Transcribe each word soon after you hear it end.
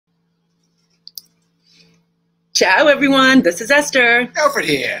Ciao, everyone. This is Esther. Alfred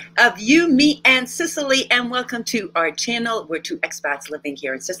here. Of You, Me, and Sicily, and welcome to our channel. We're two expats living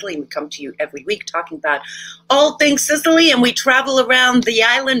here in Sicily, and we come to you every week talking about all things Sicily, and we travel around the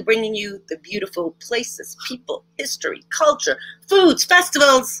island bringing you the beautiful places, people, history, culture, foods,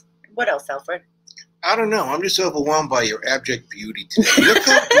 festivals. What else, Alfred? I don't know. I'm just overwhelmed by your abject beauty today. Look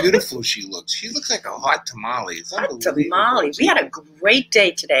how beautiful she looks. She looks like a hot tamale. It's hot tamale. We had a great day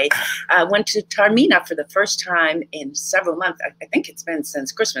today. Went to Taormina for the first time in several months. I think it's been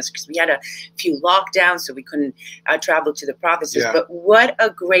since Christmas because we had a few lockdowns, so we couldn't travel to the provinces. Yeah. But what a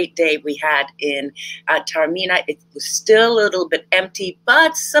great day we had in Taormina. It was still a little bit empty,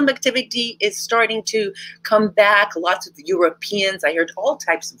 but some activity is starting to come back. Lots of Europeans. I heard all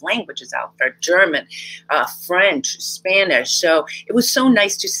types of languages out there. German, French, Spanish. So it was so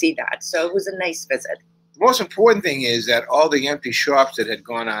nice to see that. So it was a nice visit. The most important thing is that all the empty shops that had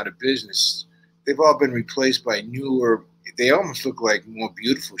gone out of business, they've all been replaced by newer, they almost look like more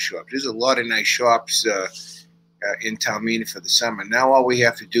beautiful shops. There's a lot of nice shops in Taormina for the summer. Now all we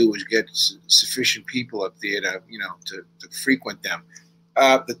have to do is get sufficient people up there to, to frequent them.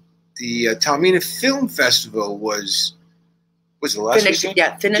 The Taormina Film Festival was the last weekend?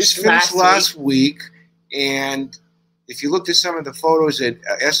 Yeah, finished last week. And if you looked at some of the photos that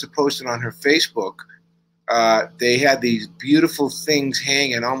Esther posted on her Facebook, they had these beautiful things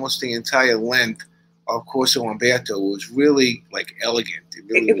hanging almost the entire length of Corso Umberto. It was really like elegant.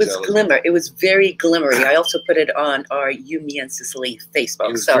 It was glimmer. It was very glimmery. I also put it on our You, Me, and Sicily Facebook.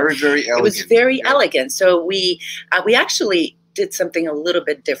 It was very, very elegant. It was very elegant. So we actually did something a little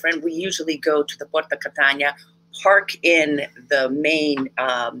bit different. We usually go to the Porta Catania, park in the main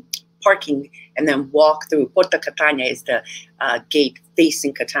parking, and then walk through. Porta Catania is the gate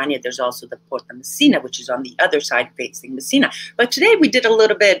facing Catania. There's also the Porta Messina, which is on the other side facing Messina. But today we did a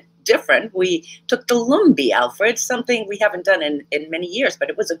little bit different. We took the Lumbi, Alfred, something we haven't done in many years, but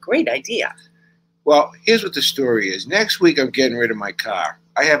it was a great idea. Well, here's what the story is. Next week I'm getting rid of my car.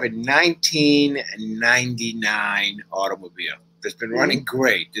 I have a 1999 automobile that's been running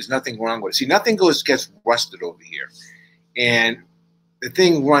great. There's nothing wrong with it. See, nothing gets rusted over here. And the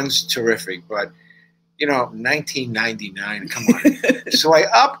thing runs terrific, but, 1999, come on. So I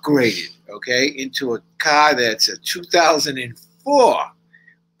upgraded, into a car that's a 2004,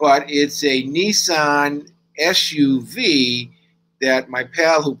 but it's a Nissan SUV that my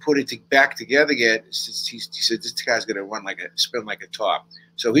pal who put it back together again, he said this car's going to spin like a top.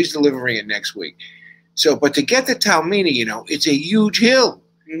 So he's delivering it next week. So, but to get to Taormina, it's a huge hill.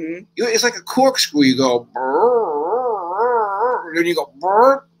 Mm-hmm. It's like a corkscrew. You go, and then you go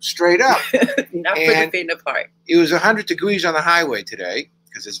straight up. Not for the faint of heart. It was 100 degrees on the highway today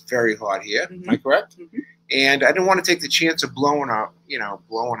because it's very hot here. Mm-hmm. Am I correct? Mm-hmm. And I didn't want to take the chance of blowing a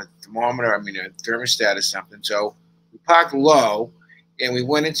thermometer, a thermostat or something. So we parked low, and we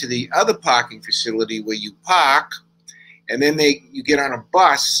went into the other parking facility where you park. And then you get on a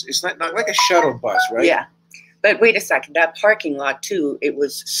bus. It's not like a shuttle bus, right? Yeah. But wait a second. That parking lot, too, it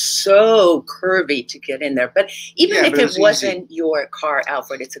was so curvy to get in there. But even if it wasn't your car,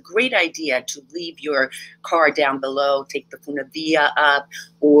 Alfred, it's a great idea to leave your car down below, take the Funavia up,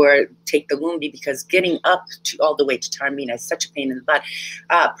 or take the Lumbi, because getting up all the way to Taormina is such a pain in the butt.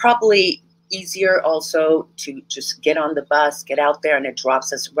 Probably easier also to just get on the bus, get out there, and it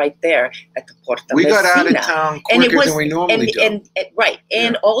drops us right there at the Porta Messina. We got out of town quicker than we normally do.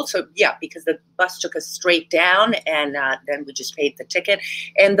 And also, because the bus took us straight down, and then we just paid the ticket.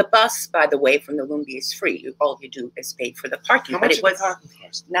 And the bus, by the way, from the Lumbi is free. All you do is pay for the parking. How much it was the parking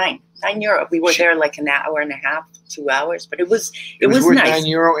cost? €9. We were there like an hour and a half, 2 hours, but it was worth nice.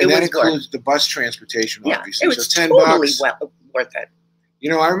 €9, and that includes the bus transportation, obviously. It was so $10. Totally worth it.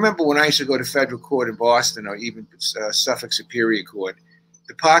 I remember when I used to go to federal court in Boston, or even Suffolk Superior Court,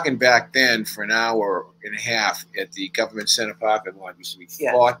 the parking back then for an hour and a half at the government center parking lot used to be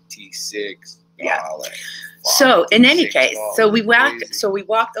 $46. Yeah. So in any case, we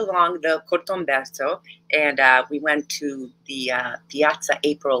walked along the Corso Umberto, and we went to the Piazza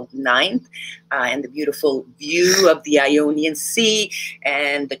April 9th, and the beautiful view of the Ionian Sea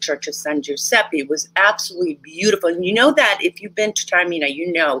and the Church of San Giuseppe. It was absolutely beautiful. And you know that if you've been to Taormina,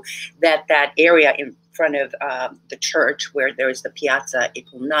 you know that area in front of the church where there's the Piazza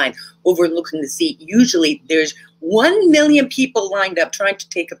April 9th, overlooking the sea, usually there's 1 million people lined up trying to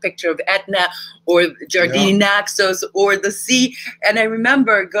take a picture of Etna or Giardini Naxos or the sea. And I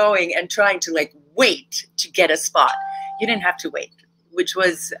remember going and trying to wait to get a spot. You didn't have to wait, which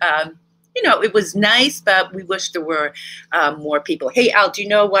was, it was nice, but we wish there were more people. Hey, Al, do you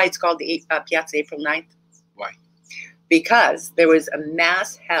know why it's called the Piazza April 9th? Why? Because there was a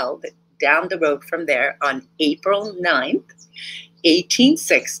mass held down the road from there on April 9th,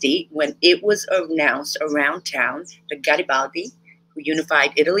 1860, when it was announced around town that Garibaldi, who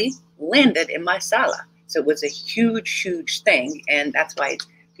unified Italy, landed in Marsala. So it was a huge, huge thing, and that's why it's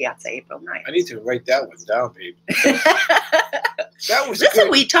Piazza April 9th. I need to write that one down, babe. That was Listen,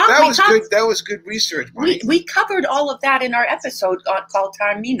 good. we talked. Good. That was good research, Bonnie. We covered all of that in our episode called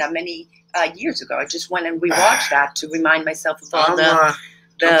Taormina many years ago. I just went and rewatched that to remind myself of all I'm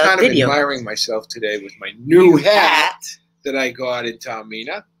kind of admiring myself today with my new hat that I got in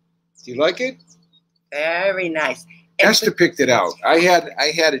Taormina. Do you like it? Very nice. Esther picked it out. I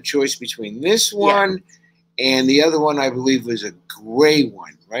had a choice between this one and the other one. I believe was a gray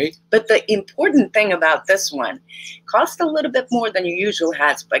one, right? But the important thing about this one, cost a little bit more than your usual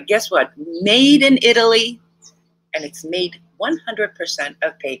hats, but guess what? Made in Italy, and it's made 100%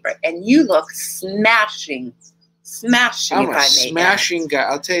 of paper. And you look smashing. I'm a smashing guy.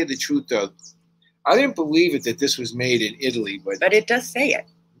 I'll tell you the truth, though. I didn't believe it that this was made in Italy, but it does say it.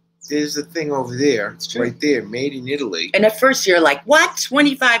 There's the thing over there, right there, made in Italy. And at first you're like, what?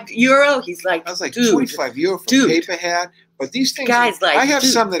 25 euro? He's like, I was like, dude, 25 euro for a paper hat? But these things, guys like, I have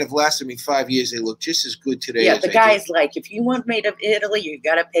some that have lasted me 5 years. They look just as good today. Yeah, the guy's like, if you want made of Italy, you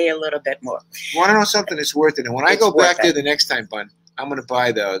got to pay a little bit more. Want to know something that's worth it? And when I go back there the next time, Bun, I'm going to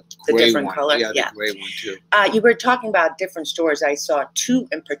buy the gray different one. Color? Yeah, the gray one too. You were talking about different stores. I saw two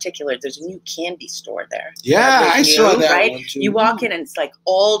in particular. There's a new candy store there. Yeah, I saw that one too. You walk in and it's like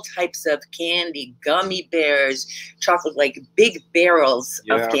all types of candy, gummy bears, chocolate, like big barrels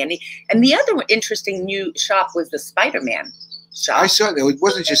of candy. And the other interesting new shop was the Spider-Man shop. I saw that. It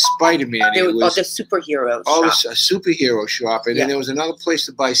wasn't just Spider-Man. It was the superhero shop. Oh, a superhero shop. And then there was another place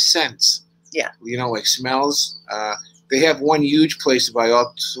to buy scents. Yeah. You know, like smells. They have one huge place to buy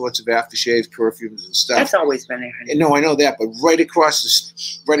all sorts of aftershaves, perfumes, and stuff. That's always been there. And no, I know that, but right across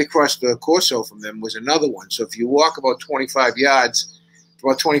the Corso from them was another one. So if you walk about 25 yards,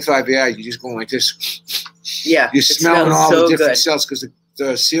 you just going like this. Yeah, you're smelling all the different smells because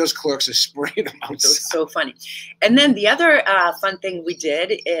the sales clerks are spraying them out. It was so funny. And then the other fun thing we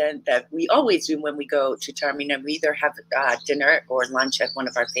did, and that we always do when we go to Taormina, we either have dinner or lunch at one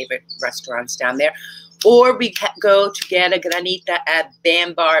of our favorite restaurants down there, or we go to get a granita at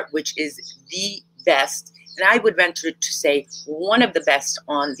Bambar, which is the best. And I would venture to say one of the best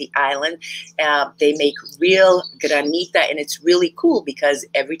on the island. They make real granita, and it's really cool because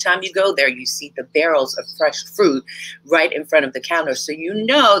every time you go there, you see the barrels of fresh fruit right in front of the counter. So you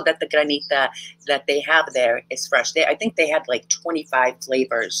know that the granita that they have there is fresh. I think they had like 25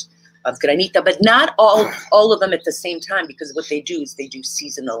 flavors of granita, but not all of them at the same time, because what they do is they do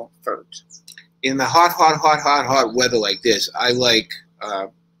seasonal fruit. In the hot weather like this, I like,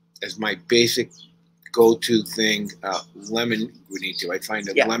 as my basic go-to thing, lemon granita. I find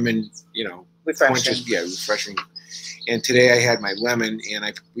a lemon, refreshing. Refreshing. And today I had my lemon, and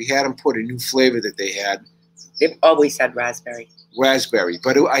we had them put a new flavor that they had. They've always had raspberry. Raspberry,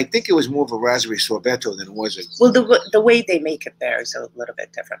 but I think it was more of a raspberry sorbetto than it was a. Well, the way they make it there is a little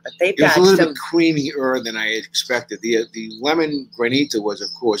bit different, but they've got a little bit creamier than I had expected. The lemon granita was,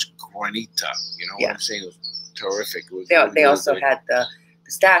 of course, granita. You know what I'm saying? It was terrific. It was they also had the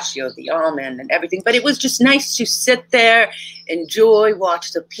pistachio, the almond, and everything. But it was just nice to sit there, enjoy,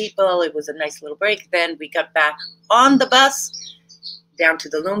 watch the people. It was a nice little break. Then we got back on the bus down to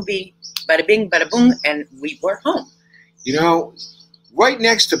the Lumbi, bada bing, bada boom, and we were home. You know, right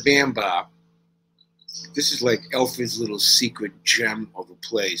next to Bambar, this is like Alfred's little secret gem of a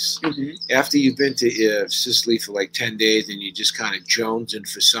place. Mm-hmm. After you've been to Sicily for like 10 days and you just kind of jonesing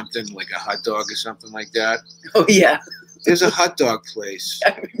for something like a hot dog or something like that. Oh, yeah. There's a hot dog place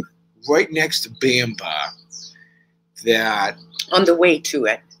right next to Bambar that... On the way to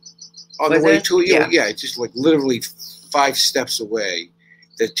it. On the way to it? Yeah, it's just like literally 5 steps away.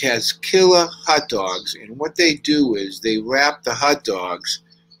 That has killer hot dogs, and what they do is they wrap the hot dogs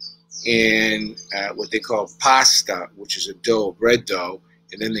in what they call pasta, which is a dough, bread dough,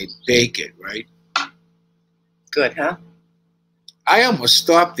 and then they bake it, right? Good, huh? I almost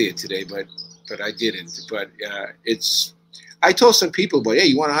stopped there today, but I didn't. But I told some people, hey,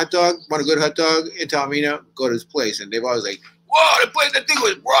 you want a hot dog? Want a good hot dog in Taormina? Go to this place, and they've always like, whoa, the place, that thing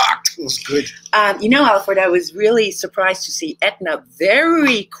was rocked. It was good. Alfred, I was really surprised to see Etna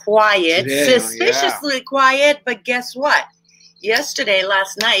very quiet, suspiciously quiet. But guess what?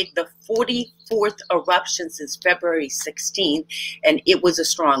 Last night, the 44th eruption since February 16th, and it was a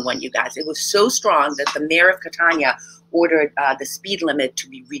strong one, you guys. It was so strong that the mayor of Catania ordered the speed limit to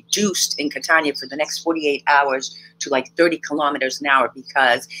be reduced in Catania for the next 48 hours to like 30 kilometers an hour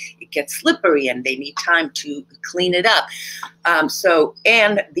because it gets slippery and they need time to clean it up.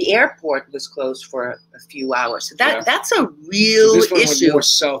 And the airport was closed for a few hours. So that's a real this one issue. Went more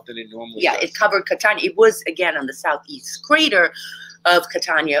south than it normally does. It covered Catania. It was, again, on the southeast crater of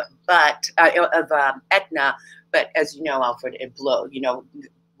Catania, but of Etna. But as you know, Alfred, it blows,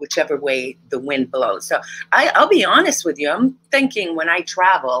 whichever way the wind blows. So I'll be honest with you. I'm thinking when I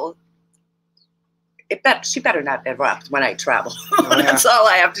travel, she better not erupt when I travel. That's all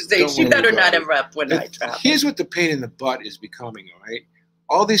I have to say. She better not erupt when I travel. Here's what the pain in the butt is becoming, all right?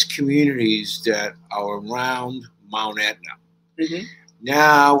 All these communities that are around Mount Etna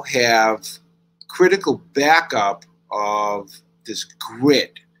now have critical backup of this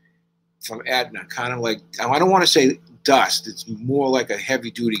grid from Etna, kind of like, I don't want to say dust, it's more like a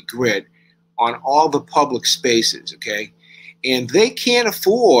heavy-duty grid on all the public spaces, okay? And they can't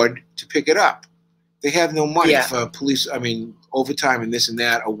afford to pick it up. They have no money for police, overtime and this and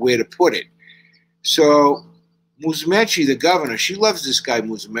that, or where to put it. So Musumeci, the governor, she loves this guy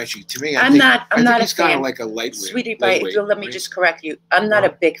Musumeci. To me, I think he's kind of like a lightweight. Sweetie pie, let me just correct you. I'm not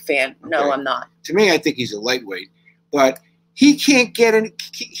a big fan. Okay. No, I'm not. To me, I think he's a lightweight. But he can't get in.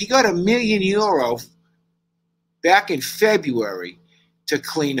 He got €1 million back in February to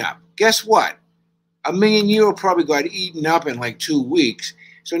clean up. Guess what? €1 million probably got eaten up in like 2 weeks.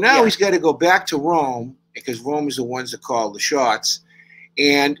 So now he's got to go back to Rome, because Rome is the ones that call the shots.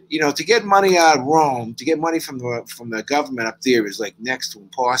 And to get money out of Rome, to get money from the government up there is like next to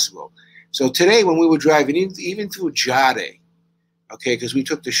impossible. So today, when we were driving even through Jade, okay, because we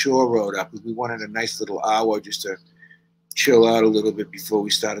took the shore road up, we wanted a nice little hour just to chill out a little bit before we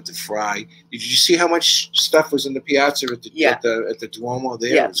started to fry. Did you see how much stuff was in the piazza at the Duomo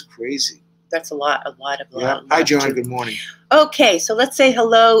there? Yeah. It was crazy. That's a lot. Hi, John. Good morning. Okay, so let's say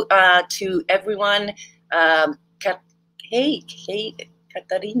hello to everyone. Hey,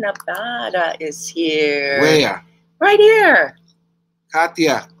 Catarina Bara is here. Where? Right here.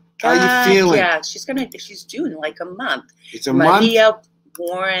 Katia, how are you feeling? Yeah, she's due in like a month. It's a month? Maria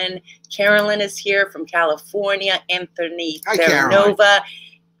Warren. Carolyn is here from California. Anthony Terranova.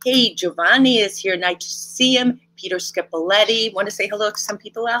 Hey, Giovanni is here. Nice to see him. Peter Scapoletti. Want to say hello to some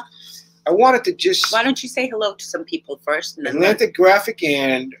people, Al? I wanted to just... Why don't you say hello to some people first? And then Atlantic Graphic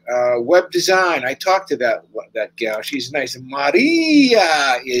and Web Design. I talked to that gal. She's nice.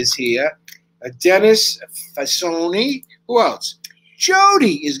 Maria is here. Dennis Fasoni. Who else?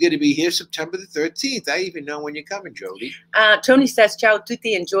 Jody is going to be here September the 13th. I even know when you're coming, Jody. Tony says, ciao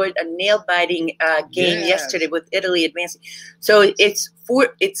tutti. Enjoyed a nail-biting game yesterday with Italy advancing. So it's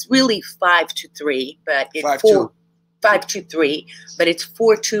really 5-3, but it's 5-2-3, but it's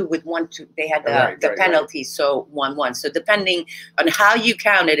 4-2 with 1-2. They had the penalty, so 1-1. So depending on how you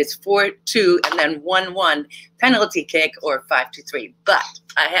count it, it's 4-2 and then 1-1 penalty kick or 5-3. But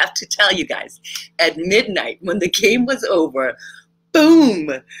I have to tell you guys, at midnight when the game was over, boom,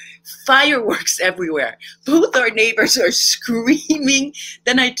 fireworks everywhere. Both our neighbors are screaming.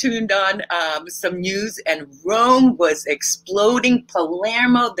 Then I tuned on some news, and Rome was exploding.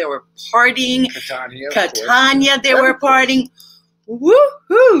 Palermo, they were partying. Catania, they were partying.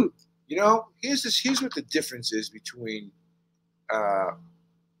 Woohoo! Here's what the difference is between the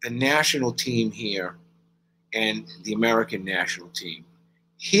national team here and the American national team.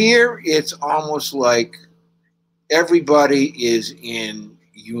 Here, it's almost like everybody is in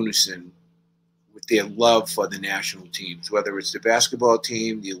unison with their love for the national teams, whether it's the basketball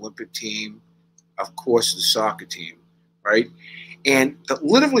team, the Olympic team, of course, the soccer team, right? And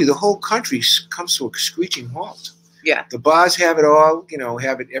literally the whole country comes to a screeching halt. Yeah. The bars have it all,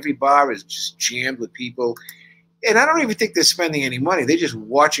 every bar is just jammed with people. And I don't even think they're spending any money. They're just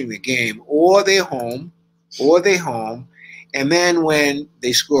watching the game, or they're home. And then when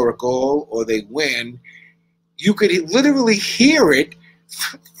they score a goal or they win, you could literally hear it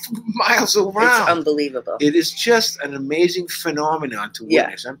miles around. It's unbelievable. It is just an amazing phenomenon to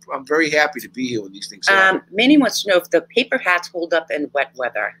witness. I'm very happy to be here when these things happen. Manny wants to know if the paper hats hold up in wet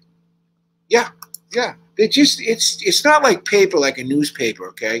weather. Yeah. It's not like paper, like a newspaper,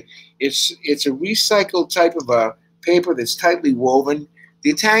 okay? It's a recycled type of a paper that's tightly woven.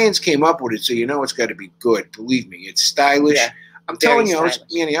 The Italians came up with it, so it's got to be good. Believe me, it's stylish. Yeah. I'm telling you,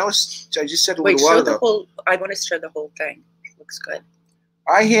 Manny, I just said a little while ago. I want to show the whole thing. It looks good.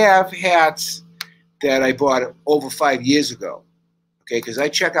 I have hats that I bought over 5 years ago, okay, because I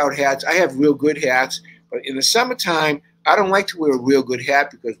check out hats. I have real good hats, but in the summertime, I don't like to wear a real good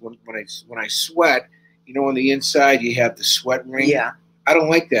hat because when I sweat, on the inside you have the sweat ring. Yeah. I don't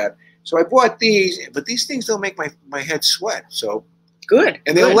like that. So I bought these, but these things don't make my head sweat. So good.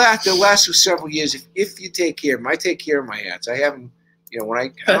 And they'll last for several years if you take care of them. I take care of my hats. I have them, you know, when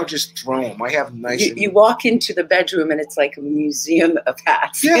I don't just throw them. I have them nice. You walk into the bedroom and it's like a museum of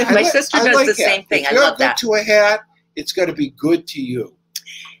hats. Yeah, my sister does the same thing. I love that. If you're good to a hat, it's got to be good to you.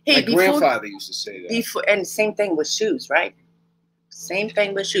 Hey, my grandfather used to say that. And same thing with shoes, right? Same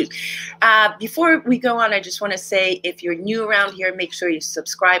thing with shoes. Before we go on, I just want to say, if you're new around here, make sure you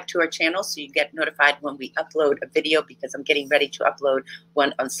subscribe to our channel so you get notified when we upload a video, because I'm getting ready to upload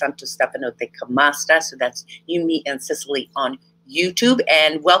one on Santo Stefano de Camasta. So that's You, Me, and Sicily on YouTube.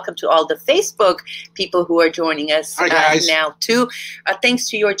 And welcome to all the Facebook people who are joining us now too. Thanks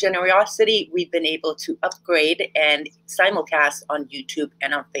to your generosity, we've been able to upgrade and simulcast on YouTube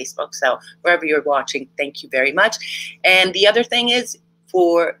and on Facebook. So wherever you're watching, thank you very much. And the other thing is,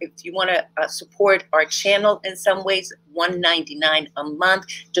 if you want to support our channel in some ways, $1.99 a month,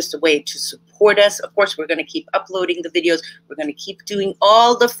 just a way to support us. Of course, we're going to keep uploading the videos. We're going to keep doing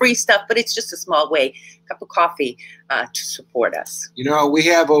all the free stuff, but it's just a small way, a cup of coffee to support us. You know, we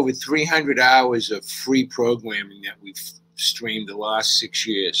have over 300 hours of free programming that we've streamed the last 6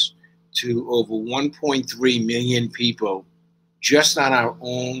 years to over 1.3 million people just on our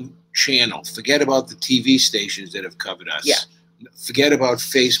own channel. Forget about the TV stations that have covered us. Yeah. Forget about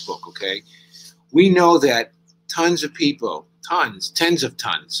Facebook, okay? We know that tons of people, tens of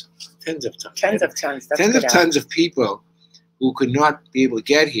tons of people who could not be able to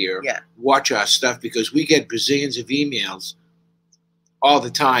get here watch our stuff, because we get bazillions of emails all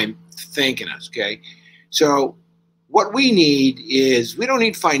the time thanking us, okay? So what we need is, we don't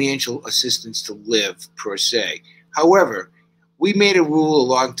need financial assistance to live per se. However, we made a rule a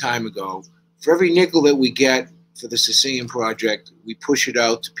long time ago. For every nickel that we get for the Sicilian project, we push it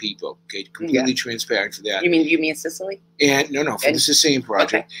out to people. Okay, completely transparent for that. You mean Sicily? And no, for the Sicilian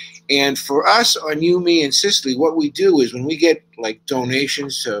project. Okay. And for us on You, Me, and Sicily, what we do is, when we get like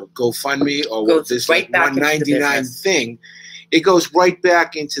donations to GoFundMe or this right back $1.99 thing, it goes right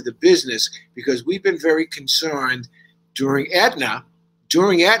back into the business, because we've been very concerned during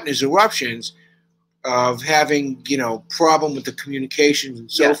Etna's eruptions of having, you know, problem with the communications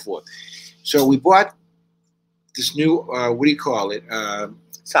and so forth. So we bought this new, what do you call it?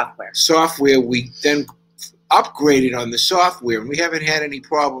 Software. We then upgraded on the software, and we haven't had any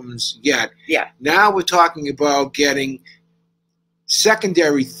problems yet. Yeah. Now we're talking about getting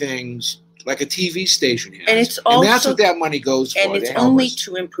secondary things like a TV station has. And that's what that money goes for. And it's only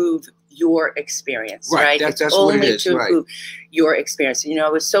to improve your experience, right? That's what it is. To improve your experience. You know, I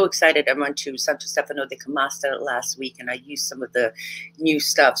was so excited. I went to Santo Stefano de Camasta last week, and I used some of the new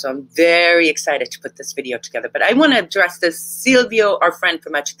stuff. So I'm very excited to put this video together. But I want to address this. Silvio, our friend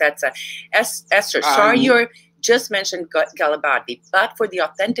from Acitezza, Esther, sorry you're just mentioned Garibaldi, but for the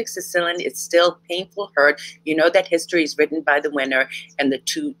authentic Sicilian, it's still painful hurt. You know that history is written by the winner, and the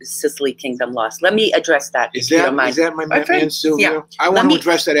two Sicily kingdom lost. Let me address that. Is that my man Silvio? Yeah. I want to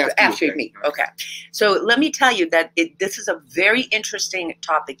address that after me. Okay. So let me tell you that this is a very interesting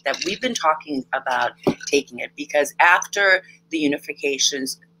topic that we've been talking about taking it, because after the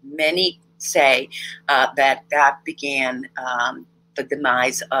unifications, many say that began the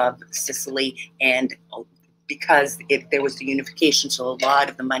demise of Sicily, and because there was the unification, so a lot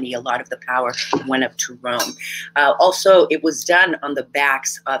of the money, a lot of the power went up to Rome. Also, it was done on the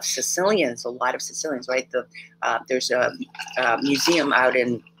backs of Sicilians, a lot of Sicilians, right? There's a museum out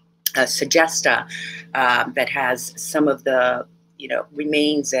in Segesta that has some of the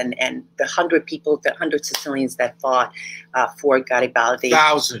remains and the 100 Sicilians that fought for Garibaldi.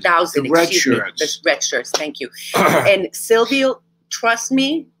 Thousand. The red shirts. The red shirts, thank you. And Silvio, trust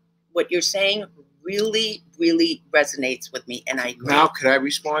me, what you're saying really, really resonates with me, and I agree. Now, could I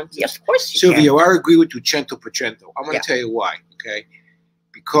respond? Yes, of course you Silvio, I agree with you 100%. I'm going to tell you why, okay?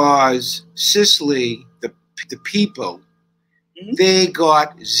 Because Sicily, the people, they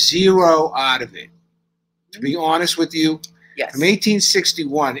got zero out of it. To be honest with you, from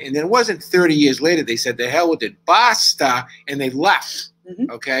 1861, and then it wasn't 30 years later, they said, the hell with it, basta, and they left,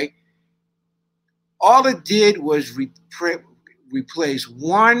 okay? All it did was replace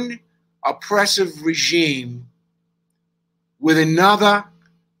one oppressive regime with another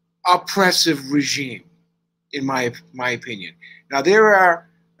oppressive regime, in my opinion. Now, there are,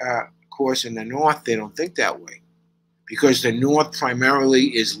 of course, in the North, they don't think that way, because the North primarily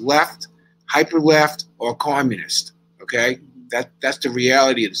is left, hyper-left, or communist, okay? That's the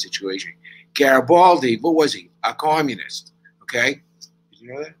reality of the situation. Garibaldi, what was he? A communist, okay? Did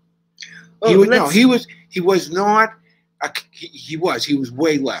you know that? Well, he was not. He was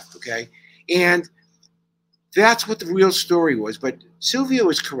way left, okay? And That's what the real story was. But Silvio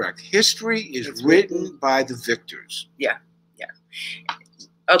is correct. History is written by the victors. Yeah, yeah.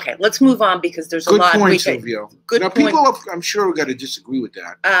 Okay, let's move on because there's a Good lot. point, Silvio. Good now, point. People, I'm sure, are going to disagree with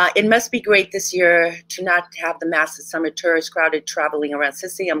that. It must be great this year to not have the massive summer tourist crowded traveling around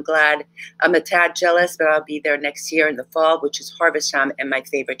Sicily. I'm glad. I'm a tad jealous, but I'll be there next year in the fall, which is harvest time and my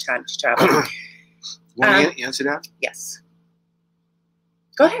favorite time to travel. Want to answer that? Yes.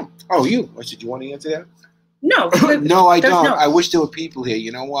 Go ahead. Oh, you. I said, you want to answer that? No. No, I don't. No. I wish there were people here.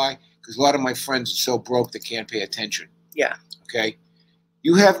 You know why? Because a lot of my friends are so broke they can't pay attention. Yeah. Okay?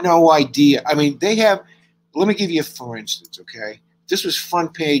 You have no idea. I mean, they have, let me give you, for instance, okay? This was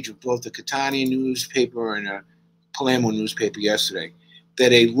front page of both the Catania newspaper and a Palermo newspaper yesterday,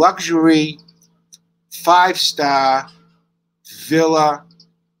 that a luxury 5-star villa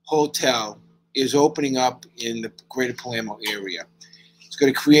hotel is opening up in the greater Palermo area. It's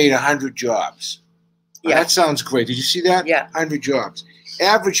going to create 100 jobs. Yeah. That sounds great. Did you see that? Yeah. 100 jobs.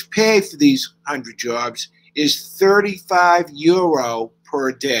 Average pay for these 100 jobs is €35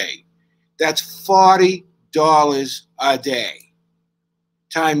 per day. That's $40 a day.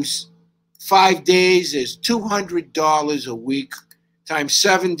 Times 5 days is $200 a week. Times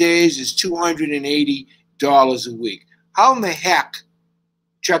 7 days is $280 a week. How in the heck,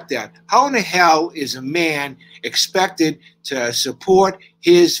 check that, how in the hell is a man expected to support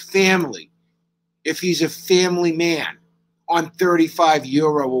his family if he's a family man on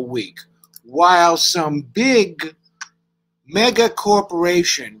 €35 a week, while some big mega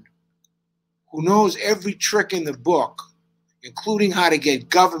corporation who knows every trick in the book, including how to get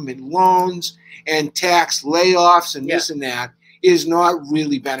government loans and tax layoffs and this and that, is not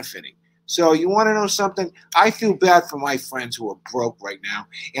really benefiting? So you want to know something? I feel bad for my friends who are broke right now,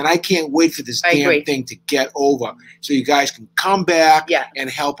 and I can't wait for this damn thing to get over so you guys can come back and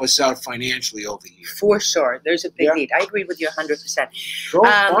help us out financially over here. For sure. There's a big need. I agree with you 100%. So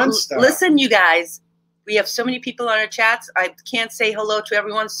fun stuff. Listen, you guys, we have so many people on our chats. I can't say hello to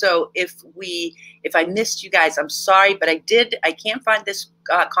everyone. So if I missed you guys, I'm sorry, but I can't find this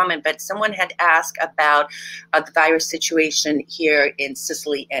comment, but someone had asked about the virus situation here in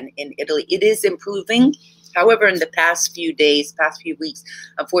Sicily and in Italy. It is improving. However, in the past few days, past few weeks,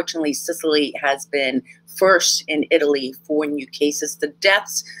 unfortunately, Sicily has been first in Italy for new cases. The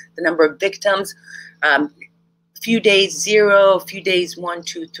deaths, the number of victims, few days 0, few days 1,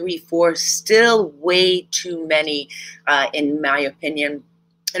 2, 3, 4, still way too many, in my opinion.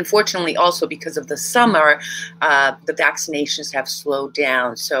 Unfortunately, also because of the summer, the vaccinations have slowed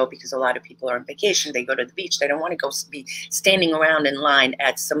down. So because a lot of people are on vacation, they go to the beach. They don't want to go be standing around in line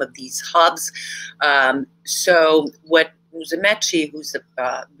at some of these hubs. So what Musumeci, who's the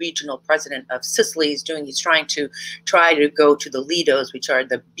regional president of Sicily, is doing, he's trying to go to the Lidos, which are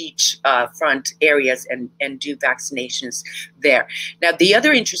the beach front areas, and do vaccinations there. Now, the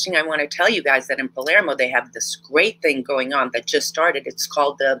other interesting, I want to tell you guys that in Palermo, they have this great thing going on that just started. It's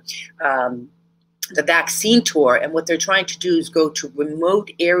called the vaccine tour. And what they're trying to do is go to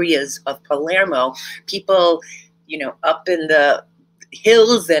remote areas of Palermo, people, you know, up in the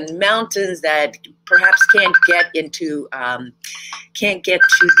hills and mountains that perhaps can't get to the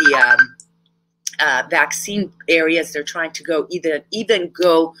vaccine areas. They're trying to go even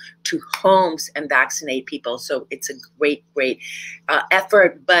go to homes and vaccinate people. So it's a great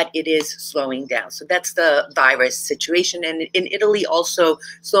effort, but it is slowing down. So that's the virus situation. And in Italy also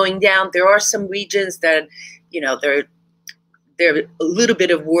slowing down. There are some regions that, you know, they're a little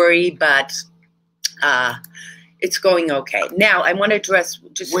bit of worry, but it's going okay. Now, I want to address,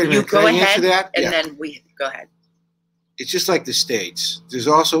 just wait a minute, go ahead, and yeah. then we go ahead. It's just like the States. There's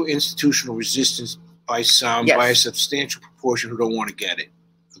also institutional resistance by some, by a substantial proportion who don't want to get it,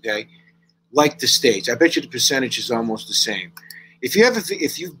 okay? Like the States. I bet you the percentage is almost the same. If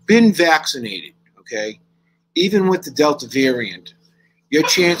you've been vaccinated, okay, even with the Delta variant, your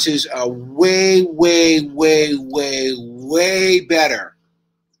chances are way better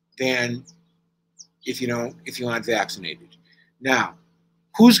than if you aren't vaccinated. Now,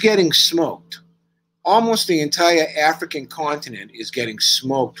 who's getting smoked? Almost the entire African continent is getting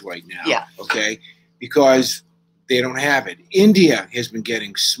smoked right now, okay, because they don't have it. India has been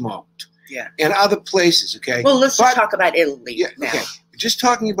getting smoked, and other places, okay. Well, let's just talk about Italy now. Okay. Just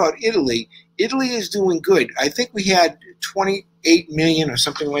talking about Italy, Italy is doing good. I think we had 28 million or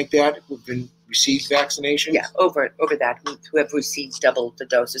something like that who've been received vaccination? Yeah, over that who have received double the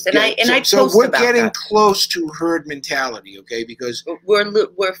doses. And I so post we're about getting that. close to herd mentality, okay? Because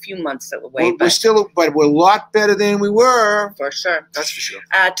we're a few months away. We're still, but we're a lot better than we were. For sure. That's for sure.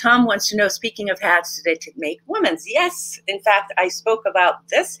 Tom wants to know, speaking of hats, today to make women's. Yes, in fact, I spoke about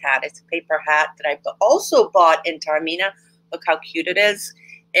this hat. It's a paper hat that I also bought in Taormina. Look how cute it is.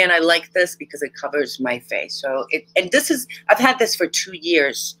 And I like this because it covers my face. So I've had this for 2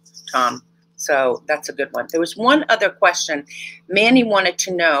 years, Tom. So that's a good one. There was one other question. Manny wanted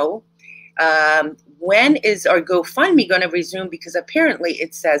to know, when is our GoFundMe going to resume? Because apparently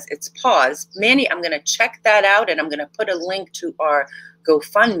it says it's paused. Manny, I'm going to check that out, and I'm going to put a link to our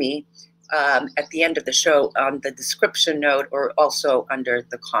GoFundMe at the end of the show on the description note, or also under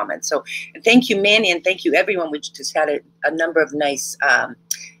the comments. So thank you, Manny, and thank you, everyone. We just had a number of nice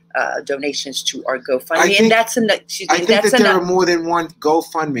donations to our GoFundMe. I think that there are more than one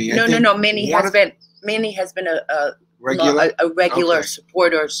GoFundMe. No. Manny has been a regular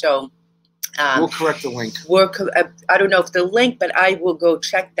supporter. So we'll correct the link. I don't know if the link, but I will go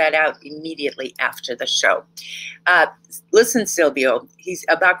check that out immediately after the show. Listen, Silvio, he's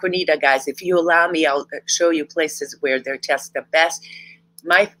about Granita, guys. If you allow me, I'll show you places where they're just the best.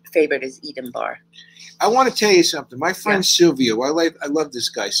 My favorite is Eden Bar. I want to tell you something. My friend Silvio, I love this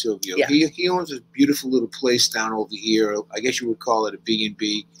guy, Silvio. Yeah. He owns a beautiful little place down over here. I guess you would call it a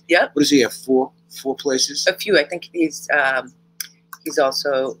B&B. Yep. What does he have, four places? A few. I think he's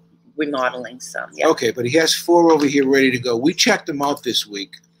also remodeling some. Yeah. Okay, but he has 4 over here ready to go. We checked them out this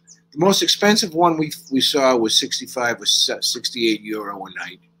week. The most expensive one we saw was 68 euro a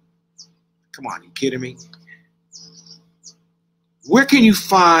night. Come on, you kidding me? Where can you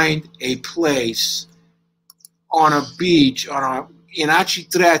find a place on a beach in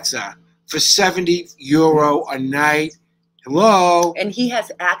Arcitrezza for 70 euro a night? Hello? And he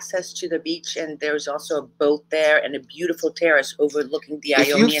has access to the beach, and there's also a boat there and a beautiful terrace overlooking the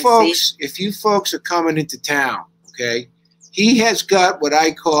Ionian Sea. If you folks are coming into town, okay, he has got what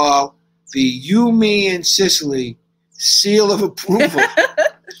I call the You, Me, and Sicily seal of approval.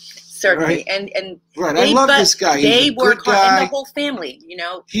 Certainly. Right. And I love this guy. They work hard, and the whole family,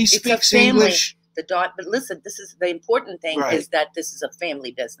 He speaks English. But listen, this is the important thing, is that this is a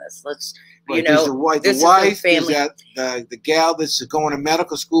family business. Let's, the wife is the gal that's going to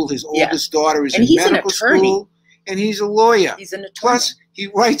medical school. His oldest daughter is in medical school, and he's a lawyer. He's an attorney. Plus, he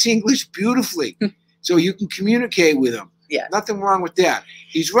writes English beautifully, so you can communicate with him. Yeah, nothing wrong with that.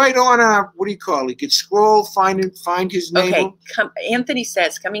 He's right on what do you call it? You could scroll, find his name. Okay, Anthony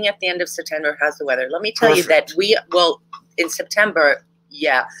says, coming at the end of September, how's the weather? Let me tell you that in September.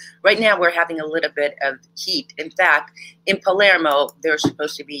 Yeah, right now we're having a little bit of heat. In fact, in Palermo, there's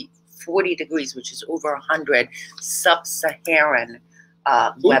supposed to be 40 degrees, which is over 100 sub-Saharan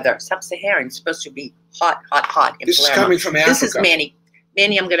weather. Sub-Saharan is supposed to be hot in Palermo. This is coming from Africa. This is Manny.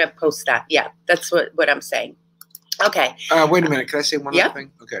 Manny, I'm going to post that. Yeah, that's what I'm saying. Okay. Wait a minute. Can I say one other thing?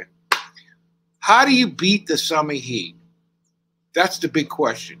 Okay. How do you beat the summer heat? That's the big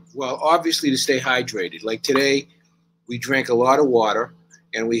question. Well, obviously to stay hydrated. Like today, we drank a lot of water.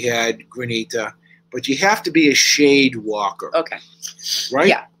 And we had Granita, but you have to be a shade walker. Okay. Right?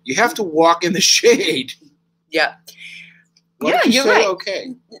 Yeah. You have to walk in the shade. Yeah. You're right.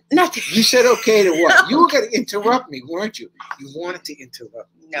 Okay. Nothing. You said okay to what? You were going to interrupt me, weren't you? You wanted to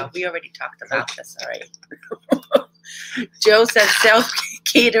interrupt me. No, we already talked about this already. Joe says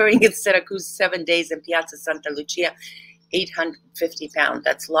self-catering in Syracuse 7 days in Piazza Santa Lucia, £850.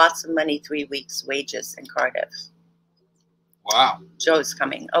 That's lots of money, 3 weeks' wages in Cardiff. Wow. Joe's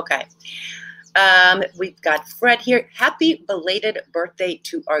coming. Okay. We've got Fred here. Happy belated birthday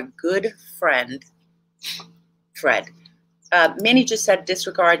to our good friend, Fred. Manny just said,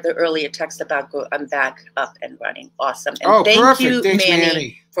 disregard the earlier text about I'm back up and running. Awesome. And thank you, Thanks,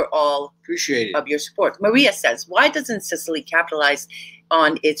 Manny, for all of your support. Maria says, why doesn't Sicily capitalize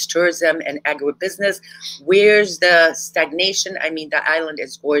on its tourism and agribusiness? Where's the stagnation? I mean, the island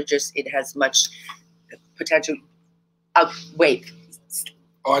is gorgeous. It has much potential. Wait.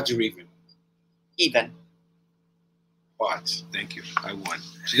 Odds are even. Even. Odds. Thank you. I won.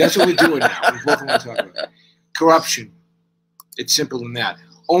 See, that's what we're doing now. We both want to talk about corruption. It's simple than that.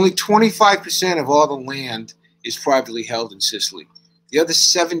 Only 25% of all the land is privately held in Sicily. The other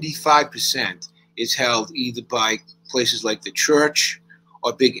 75% is held either by places like the church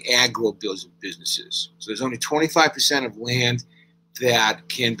or big agro businesses. So there's only 25% of land that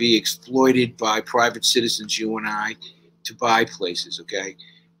can be exploited by private citizens, you and I, to buy places, okay?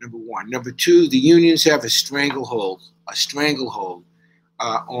 Number one. Number two, the unions have a stranglehold on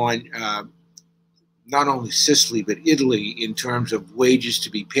not only Sicily, but Italy in terms of wages to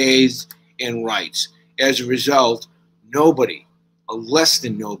be paid and rights. As a result, nobody, or less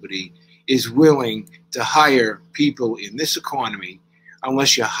than nobody, is willing to hire people in this economy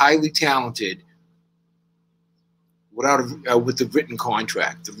unless you're highly talented with the written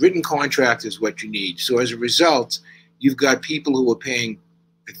contract. The written contract is what you need. So as a result, you've got people who are paying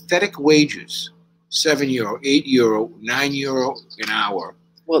pathetic wages, €7, €8, €9 an hour,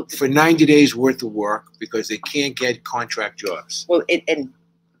 well, for 90 days worth of work because they can't get contract jobs. Well, and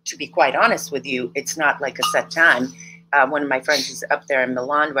to be quite honest with you, it's not like a set time. One of my friends is up there in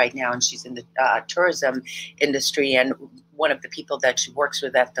Milan right now, and she's in the tourism industry, and one of the people that she works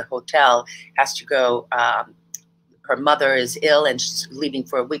with at the hotel has to go, her mother is ill and she's leaving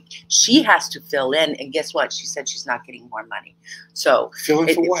for a week. She has to fill in, and guess what? She said she's not getting more money. So fill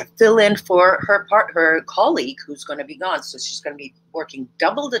in for what? Fill in for her colleague who's going to be gone. So she's going to be working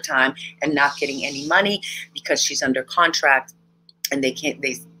double the time and not getting any money because she's under contract, and they can't.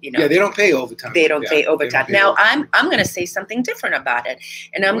 Yeah, they don't pay overtime. They don't pay overtime. Now, I'm going to say something different about it,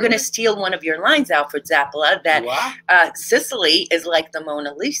 and I'm going to steal one of your lines, Alfred Zappala, that Sicily is like the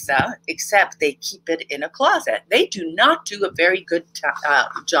Mona Lisa, except they keep it in a closet. They do not do a very good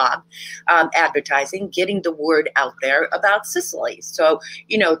job advertising, getting the word out there about Sicily. So,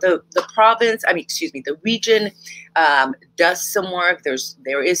 you know, the province, the region does some work.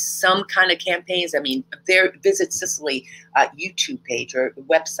 There is some kind of campaigns. I mean, their Visit Sicily YouTube page or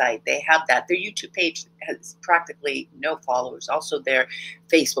website, they have that. Their YouTube page has practically no followers. Also their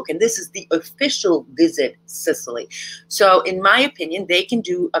Facebook, and this is the official Visit Sicily. So in my opinion, they can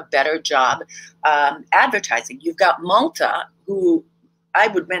do a better job advertising. You've got Malta, who I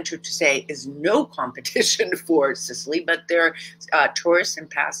would venture to say is no competition for Sicily, but their tourists in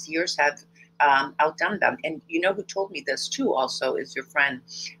past years have outdone them. And you know who told me this too also is your friend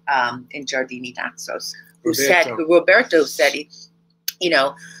in Giardini Naxos, who Roberto said,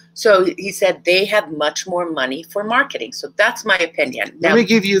 so he said they have much more money for marketing. So that's my opinion. Let me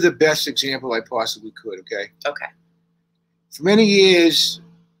give you the best example I possibly could, okay? Okay. For many years,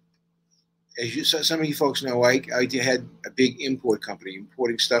 as some of you folks know, I had a big import company,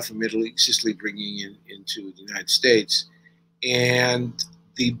 importing stuff from Italy, Sicily, bringing it into the United States. And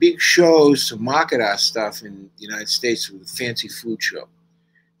the big shows to market our stuff in the United States were the fancy food show.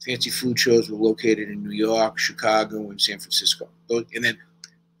 Fancy food shows were located in New York, Chicago, and San Francisco. And then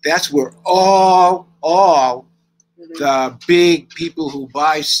that's where all the big people who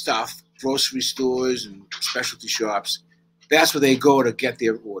buy stuff, grocery stores and specialty shops, that's where they go to get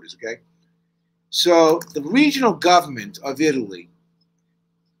their orders, okay? So the regional government of Italy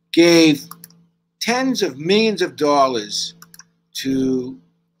gave tens of millions of dollars to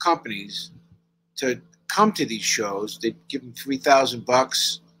companies to come to these shows. They'd give them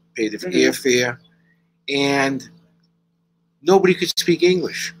 $3,000, pay the airfare, and nobody could speak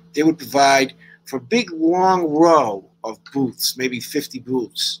English. They would provide for a big long row of booths, maybe 50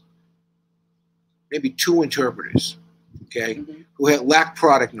 booths, maybe 2 interpreters, okay, who lacked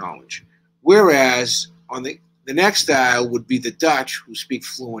product knowledge. Whereas on the next aisle would be the Dutch, who speak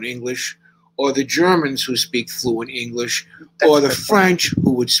fluent English, or the Germans who speak fluent English, or the French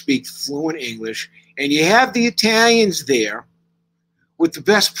who would speak fluent English. And you have the Italians there with the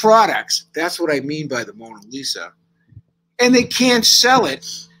best products. That's what I mean by the Mona Lisa. And they can't sell it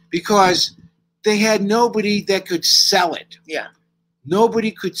because they had nobody that could sell it. Yeah.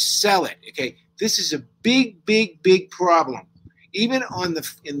 Nobody could sell it. Okay. This is a big, big, big problem. Even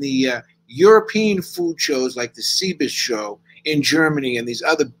in the European food shows like the Cebes show in Germany and these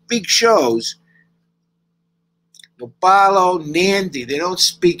other big shows, Nobalo, Nandi, they don't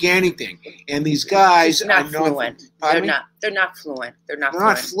speak anything. And these guys are not fluent. They're not fluent. They're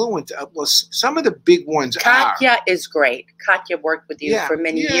not fluent. Well, some of the big ones Katya is great. Katya worked with you for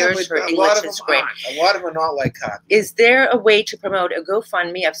many years. Her English is great. A lot of them are not like Katya. Is there a way to promote a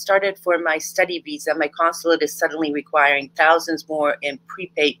GoFundMe? I've started for my study visa. My consulate is suddenly requiring thousands more in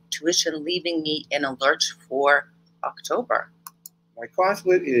prepaid tuition, leaving me in a lurch for October. My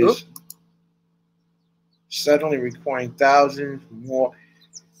consulate is suddenly requiring thousands more.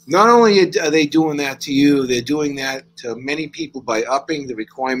 Not only are they doing that to you, they're doing that to many people by upping the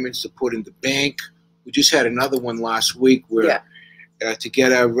requirements to put in the bank. We just had another one last week where to get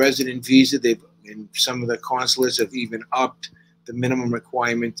a resident visa, and some of the consulates have even upped the minimum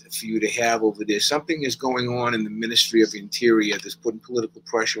requirement for you to have over there. Something is going on in the Ministry of Interior that's putting political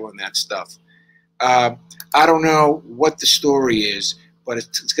pressure on that stuff. I don't know what the story is, but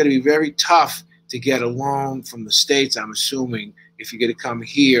it's going to be very tough to get a loan from the States, I'm assuming, if you're going to come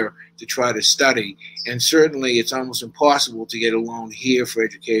here to try to study. And certainly it's almost impossible to get a loan here for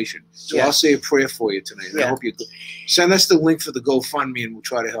education. So I'll say a prayer for you tonight. I hope you send us the link for the GoFundMe and we'll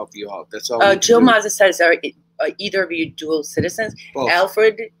try to help you out. That's all. Jill Mazza says, are either of you dual citizens? Both.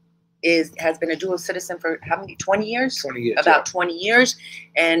 Alfred has been a dual citizen for how many? 20 years? 20 years. About 20 years.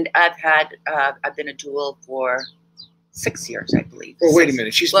 And I've been a dual for 6 years, I believe. Oh, wait a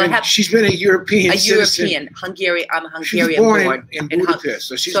minute. She's been a European citizen. I'm Hungarian She was born born in Budapest,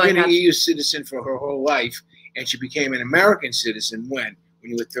 so she's been an EU citizen for her whole life, and she became an American citizen when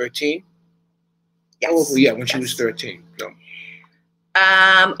you were 13? Yes. Oh, yeah, when she was 13. So.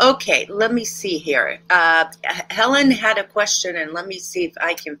 Okay, let me see here. Helen had a question, and let me see if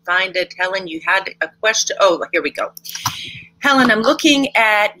I can find it. Helen, you had a question. Oh, here we go. Helen, I'm looking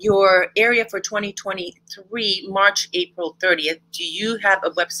at your area for 2023, March, April 30th. Do you have a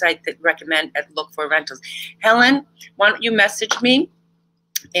website that recommend and look for rentals? Helen, why don't you message me,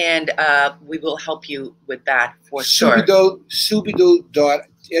 and we will help you with that for sure. Subito.it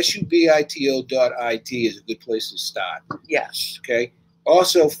is a good place to start. Yes. Okay.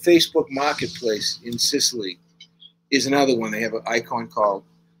 Also, Facebook Marketplace in Sicily is another one. They have an icon called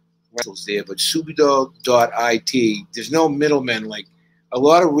rentals there, but subito.it, there's no middlemen. Like a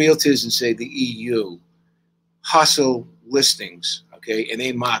lot of realtors in, say, the EU hustle listings, okay, and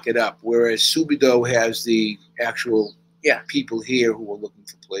they mark it up, whereas Subito has the actual people here who are looking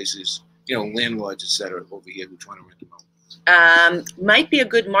for places, you know, landlords, etc., over here who are trying to rent them out. Might be a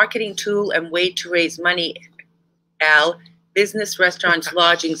good marketing tool and way to raise money, Al. Business, restaurants,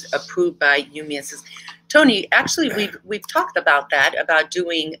 lodgings approved by UMIAS. Tony, actually, we've talked about that, about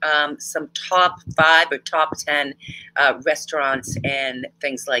doing some top 5 or top 10 restaurants and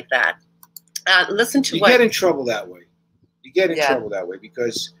things like that. Listen to you get in trouble that way. You get in trouble that way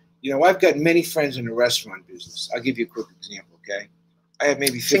because, you know, I've got many friends in the restaurant business. I'll give you a quick example, okay? I have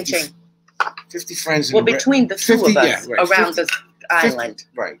maybe 50 friends. Well, between the two of us around the island.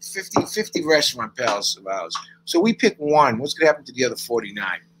 50 restaurant pals of ours. So we pick one. What's going to happen to the other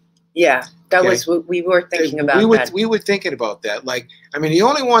 49? Yeah, that was what we were thinking about. We were thinking about that. Like, I mean, the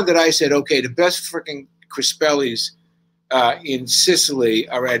only one that I said, okay, the best freaking Crispelli's in Sicily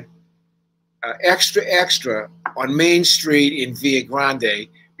are at Extra on Main Street in Via Grande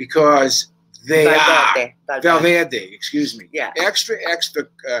because they Valverde, excuse me. Yeah. Extra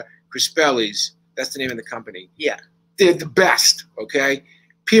Crispelli's, that's the name of the company. Yeah. They're the best, okay?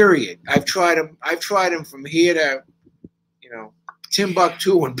 Period. I've tried them from here to, you know,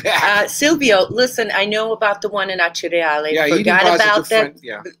 Timbuktu and back. Silvio, listen, I know about the one in Acireale. Yeah, forgot about that.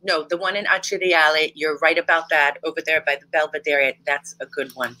 Yeah. No, the one in Acireale, you're right about that. Over there by the Belvedere, that's a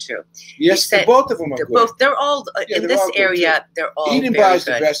good one too. Yes, both of them are good. They're all in this area. They're all Eden Bar is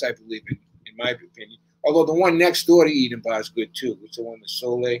the best, I believe, in my opinion. Although the one next door to Eden Bar is good too. It's the one with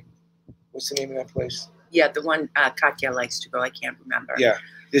Soleil. What's the name of that place? Yeah, the one Katya likes to go. I can't remember. Yeah,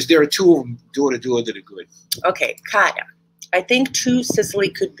 there are two of them door to door that are good. Okay, Katya. I think too, Sicily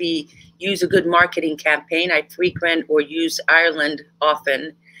could use a good marketing campaign. I frequent or use Ireland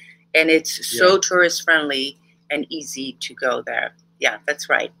often, and it's so tourist friendly and easy to go there. Yeah, that's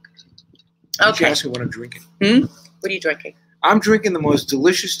right. Okay. Ask me what I'm drinking. What are you drinking? I'm drinking the most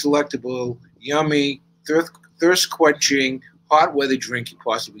delicious, delectable, yummy, thirst quenching, hot weather drink you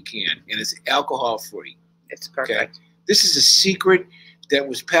possibly can, and it's alcohol free. It's perfect. Okay? This is a secret that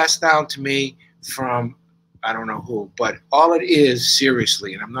was passed down to me from I don't know who, but all it is,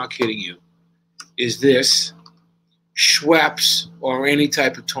 seriously, and I'm not kidding you, is this Schweppes or any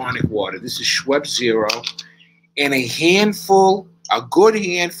type of tonic water. This is Schweppes Zero, and a good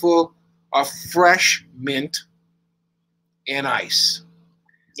handful of fresh mint and ice.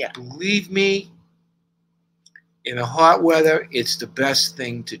 Yeah. Believe me, in the hot weather, it's the best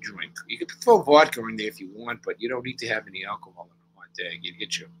thing to drink. You can throw vodka in there if you want, but you don't need to have any alcohol on a hot day. You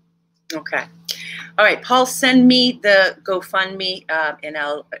get you. Okay. All right, Paul, send me the GoFundMe, and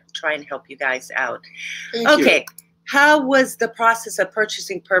I'll try and help you guys out. Thank you. How was the process of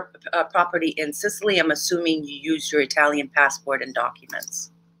purchasing property in Sicily? I'm assuming you used your Italian passport and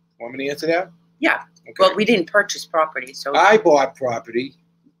documents. Want me to answer that? Yeah. Okay. Well, we didn't purchase property, so I bought property.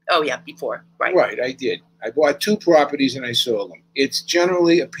 Oh yeah, before, right? Right, I did. I bought 2 properties and I sold them. It's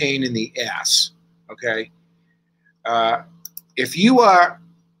generally a pain in the ass. Okay. If you are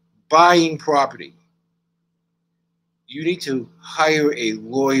buying property, you need to hire a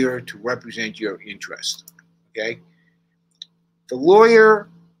lawyer to represent your interest, okay? The lawyer,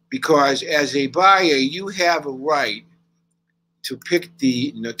 because as a buyer, you have a right to pick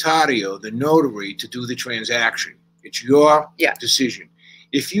the notario, the notary, to do the transaction. It's your decision.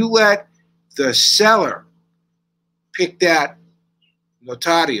 If you let the seller pick that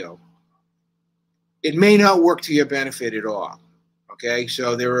notario, it may not work to your benefit at all. Okay,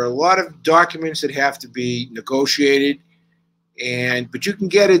 so there are a lot of documents that have to be negotiated, but you can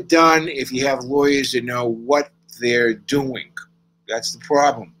get it done if you have lawyers that know what they're doing. That's the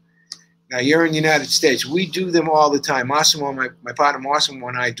problem. Now, you're in the United States. We do them all the time. Massimo, my partner Massimo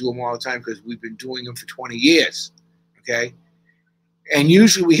and I do them all the time because we've been doing them for 20 years. Okay, and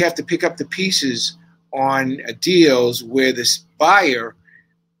usually we have to pick up the pieces on deals where this buyer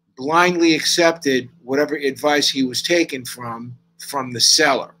blindly accepted whatever advice he was taken from the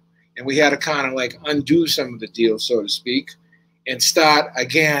seller. And we had to kind of like undo some of the deals, so to speak, and start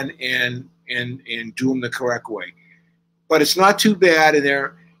again and do them the correct way. But it's not too bad. And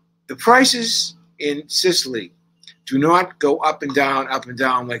the prices in Sicily do not go up and down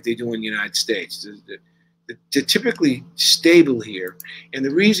like they do in the United States. They're typically stable here. And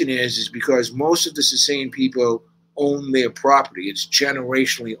the reason is because most of the Sicilian people own their property. It's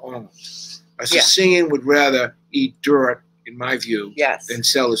generationally owned. A Sicilian would rather eat dirt, in my view, than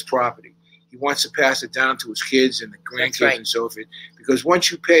sell his property. He wants to pass it down to his kids and the grandkids and so forth. Because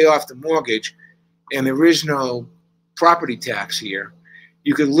once you pay off the mortgage and there is no property tax here,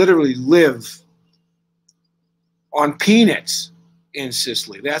 you could literally live on peanuts in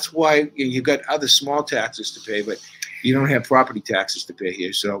Sicily. That's why you've got other small taxes to pay, but you don't have property taxes to pay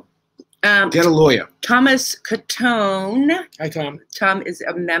here. So get a lawyer. Thomas Catone. Hi, Tom. Tom is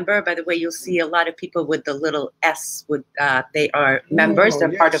a member. By the way, you'll see a lot of people with the little S. They are members.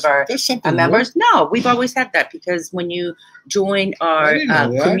 They're part of our members. No, we've always had that because when you join our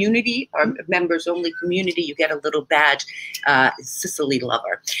community, our members-only community, you get a little badge, Sicily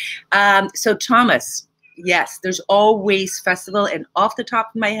lover. So Thomas, yes, there's always festival. And off the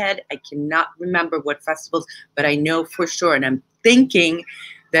top of my head, I cannot remember what festivals, but I know for sure. And I'm thinking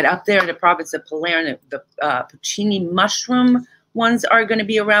that up there in the province of Palermo, the Puccini mushroom ones are going to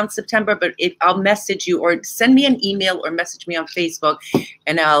be around September, but I'll message you or send me an email or message me on Facebook,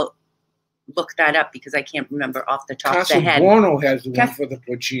 and I'll look that up because I can't remember off the top of the head. Buono has the one for the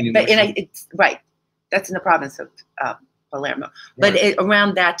Puccini mushroom. It's right. That's in the province of Palermo. But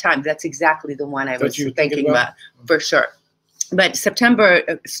around that time, that's exactly the one I was thinking about for sure. But September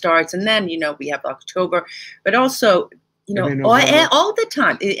starts, and then, we have October, but also, all the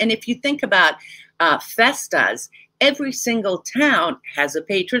time. And if you think about festas, every single town has a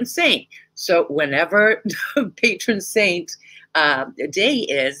patron saint. So whenever the patron saint day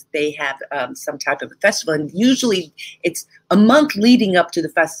is, they have some type of a festival. And usually it's a month leading up to the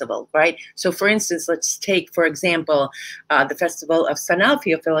festival, right? So for instance, let's take, for example, the festival of San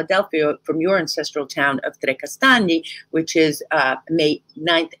Alfio, Philadelphia, from your ancestral town of Tre Castagni, which is May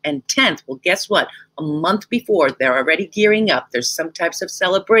 9th and 10th. Well, guess what? A month before, they're already gearing up. There's some types of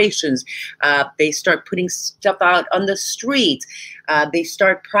celebrations. They start putting stuff out on the street. They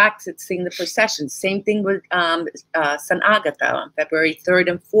start practicing the procession. Same thing with San Agata on February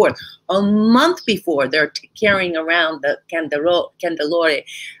 3rd and 4th. A month before, they're carrying around the candelore,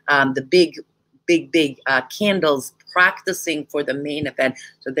 the big candles, practicing for the main event.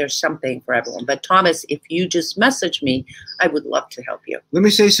 So there's something for everyone. But Thomas, if you just message me, I would love to help you. Let me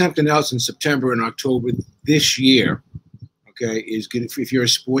say something else in September and October this year, okay, is good if you're a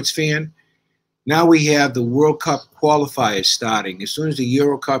sports fan. Now we have the World Cup qualifiers starting. As soon as the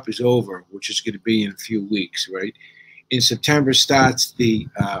Euro Cup is over, which is going to be in a few weeks, right? In September starts the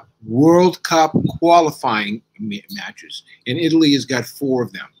World Cup qualifying matches. And Italy has got 4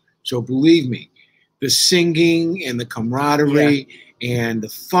 of them. So believe me, the singing and the camaraderie and the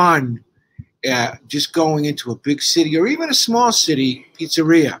fun, just going into a big city or even a small city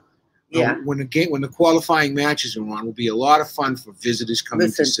pizzeria. When the qualifying matches are on, will be a lot of fun for visitors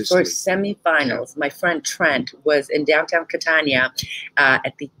coming to Sicily. For semifinals, my friend Trent was in downtown Catania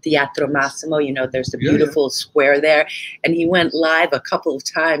at the Teatro Massimo. There's the beautiful square there, and he went live a couple of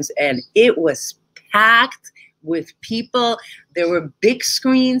times, and it was packed with people. There were big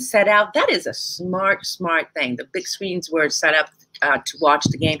screens set out. That is a smart thing. The big screens were set up to watch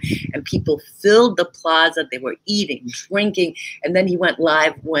the game, and people filled the plaza. They were eating, drinking, and then he went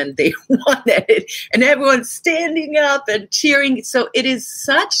live when they won it, and everyone's standing up and cheering. So it is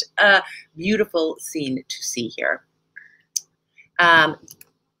such a beautiful scene to see here.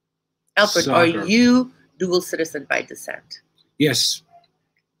 Alfred, are you dual citizen by descent? Yes,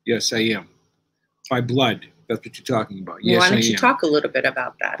 I am. By blood. That's what you're talking about. Yes, why don't you talk a little bit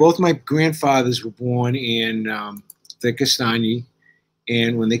about that? Both my grandfathers were born in Tre Castagni,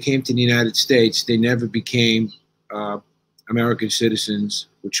 and when they came to the United States, they never became American citizens,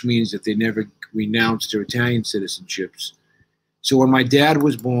 which means that they never renounced their Italian citizenships. So when my dad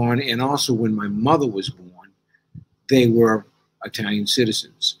was born, and also when my mother was born, they were Italian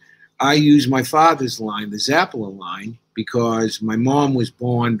citizens. I use my father's line, the Zappola line, because my mom was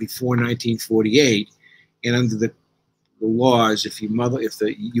born before 1948, and under the laws,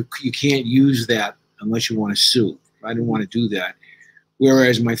 you can't use that unless you want to sue. I didn't want to do that.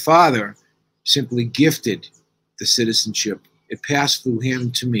 Whereas my father simply gifted the citizenship. It passed through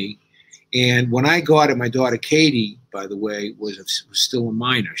him to me. And when I got it, my daughter Katie, by the way, was still a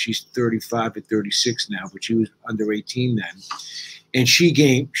minor. She's 35 or 36 now, but she was under 18 then. And she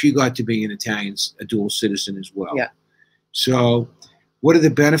got to be an Italian, a dual citizen as well. Yeah. So what are the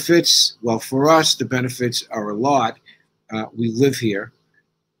benefits? Well, for us, the benefits are a lot. We live here,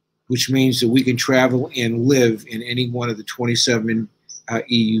 which means that we can travel and live in any one of the 27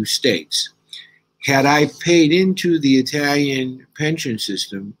 EU states. Had I paid into the Italian pension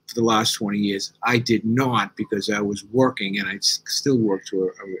system for the last 20 years, I did not, because I was working, and I still work to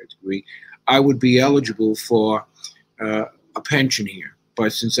a degree. I would be eligible for a pension here,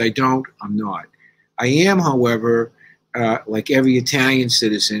 but since I don't, I'm not. I am, however, like every Italian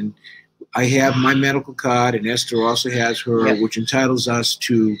citizen, I have my medical card, and Esther also has her, which entitles us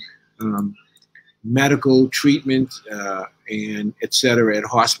to medical treatment and et cetera at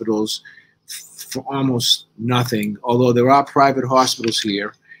hospitals for almost nothing, although there are private hospitals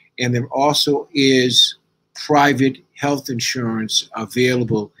here, and there also is private health insurance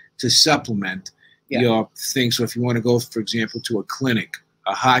available to supplement your thing. So if you want to go, for example, to a clinic,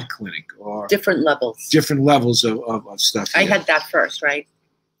 a heart clinic, or different levels of stuff here. I had that first, right?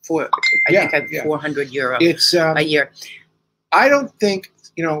 I think I had 400 euro a year. I don't think,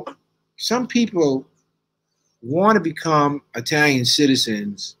 some people want to become Italian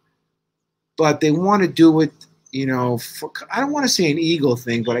citizens, but they want to do it, I don't want to say an ego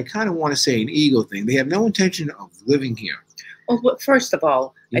thing, but I kind of want to say an ego thing. They have no intention of living here. Well, first of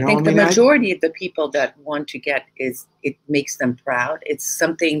all, I think the majority of the people that want to get it makes them proud. It's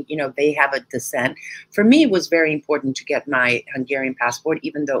something, they have a descent. For me, it was very important to get my Hungarian passport,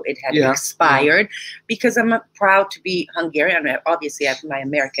 even though it had expired, because I'm proud to be Hungarian. Obviously, I have my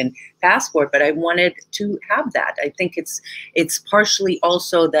American passport, but I wanted to have that. I think it's partially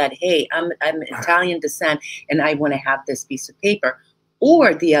also that, hey, I'm Italian descent, and I want to have this piece of paper.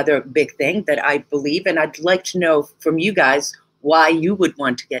 Or the other big thing that I believe, and I'd like to know from you guys why you would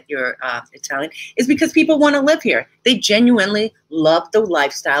want to get your Italian, is because people want to live here. They genuinely love the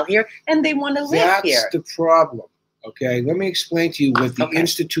lifestyle here, and they want to live here. That's the problem, okay? Let me explain to you what the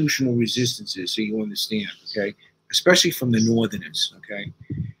institutional resistance is so you understand, okay? Especially from the Northerners, okay?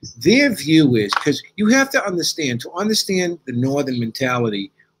 Their view is, because you have to understand the Northern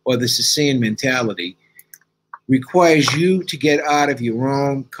mentality or the Sicilian mentality, requires you to get out of your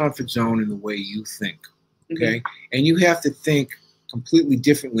own comfort zone in the way you think, okay? And you have to think completely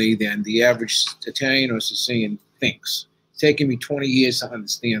differently than the average Italian or Sicilian thinks. It's taken me 20 years to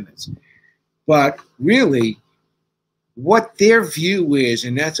understand this. But really, what their view is,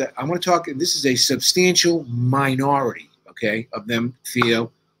 and this is a substantial minority, okay, of them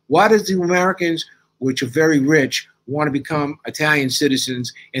feel, why does the Americans, which are very rich, want to become Italian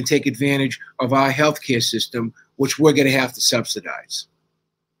citizens and take advantage of our healthcare system, which we're going to have to subsidize?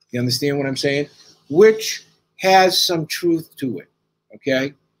 You understand what I'm saying? Which has some truth to it,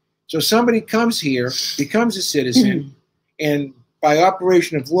 okay? So somebody comes here, becomes a citizen, and by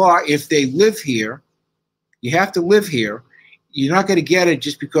operation of law, if they live here, you have to live here. You're not going to get it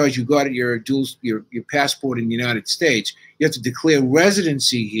just because you got your passport in the United States. You have to declare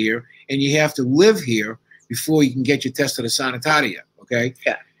residency here, and you have to live here before you can get your testa di sanitaria, okay?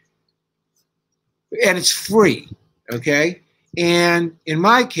 Yeah. And it's free, okay? And in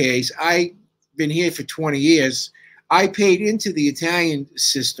my case, I've been here for 20 years. I paid into the Italian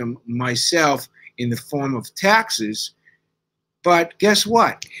system myself in the form of taxes, but guess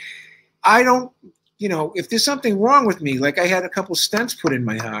what? I don't, if there's something wrong with me, like I had a couple stents put in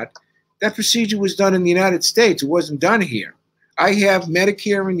my heart, that procedure was done in the United States. It wasn't done here. I have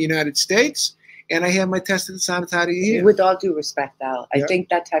Medicare in the United States, and I have my testa di sanitaria here. With all due respect, Al, I think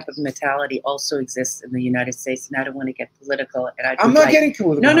that type of mentality also exists in the United States, and I don't want to get political. And I'm not getting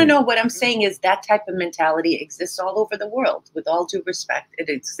political. No. What I'm saying is that type of mentality exists all over the world. With all due respect, it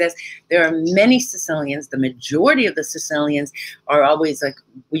exists. There are many Sicilians. The majority of the Sicilians are always like,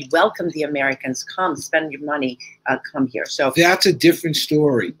 we welcome the Americans. Come, spend your money, come here. So that's a different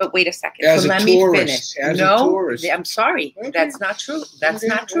story. But wait a second. As so a let tourist, me finish. a tourist. I'm sorry. That's not true. That's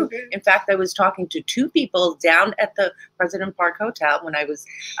not true. In fact, I was talking talking to two people down at the President Park Hotel when I was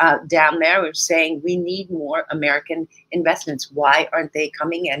down there. We were saying we need more American investments. Why aren't they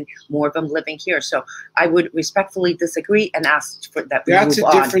coming and more of them living here? So I would respectfully disagree and ask for that. That's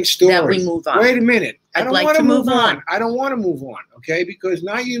a different story. That we move on. Wait a minute. I'd like to move on. I don't want to move on. Okay, because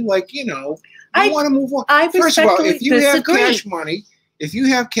now you want to move on. I First of all, if you disagree.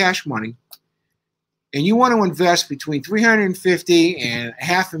 have cash money, and you want to invest between 350 and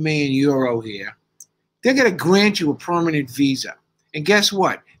 €500,000 here, they're going to grant you a permanent visa. And guess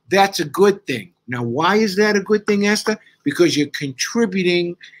what? That's a good thing. Now, why is that a good thing, Esther? Because you're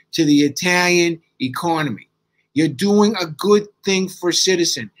contributing to the Italian economy. You're doing a good thing for a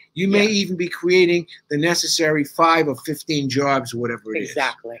citizen. You may even be creating the necessary 5 or 15 jobs or whatever it is.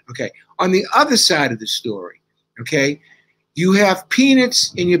 Exactly. Okay. On the other side of the story, okay, you have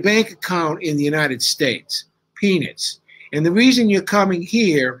peanuts in your bank account in the United States. Peanuts. And the reason you're coming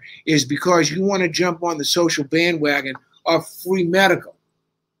here is because you want to jump on the social bandwagon of free medical.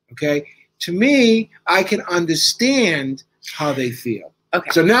 Okay? To me, I can understand how they feel. Okay.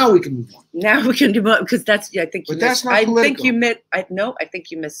 So now we can move on. Now we can move on because I think you that's missed. not I political.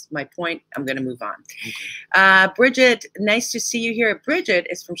 think you missed my point. I'm going to move on. Okay. Bridget, nice to see you here. Bridget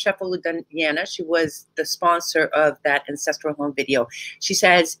is from Sheffield, Indiana. She was the sponsor of that ancestral home video. She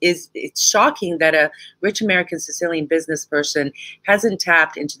says, it's shocking that a rich American Sicilian business person hasn't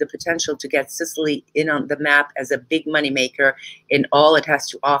tapped into the potential to get Sicily in on the map as a big moneymaker in all it has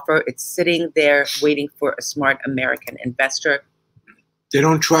to offer. It's sitting there waiting for a smart American investor. They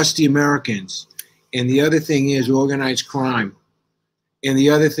don't trust the Americans. And the other thing is organized crime. And the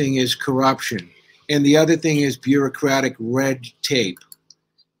other thing is corruption. And the other thing is bureaucratic red tape.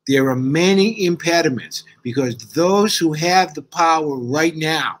 There are many impediments because those who have the power right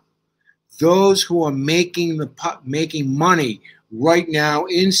now, those who are making money right now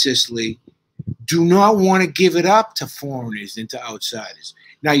in Sicily, do not want to give it up to foreigners and to outsiders.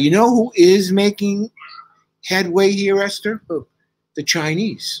 Now, you know who is making headway here, Esther? Who? The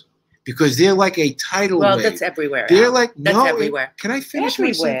Chinese, because they're like a tidal wave. Well, that's everywhere. They're like that's everywhere. Can I finish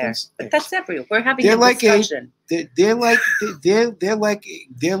my sentence? But that's everywhere. We're having a discussion. They're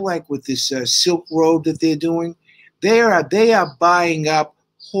like with this Silk Road that they're doing. They are buying up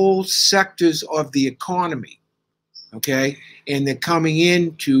whole sectors of the economy. Okay, and they're coming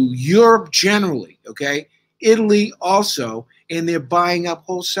into Europe generally. Okay, Italy also, and they're buying up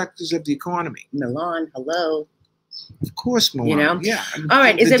whole sectors of the economy. Milan, hello. Of course, Milan. You know? Yeah. All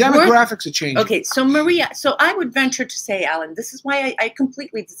right. The demographics are changing. Okay. So, Maria, I would venture to say, Alan, this is why I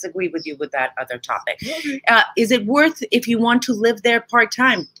completely disagree with you with that other topic. Okay. Is it worth, if you want to live there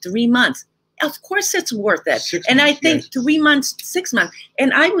part-time, 3 months? Of course it's worth it. 6 and months, I think yes. 3 months, 6 months.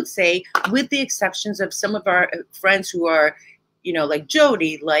 And I would say, with the exceptions of some of our friends who are, like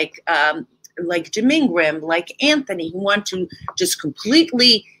Jody, like Jim Ingram, like Anthony, who want to just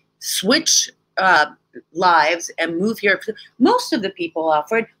completely switch lives and move here. Most of the people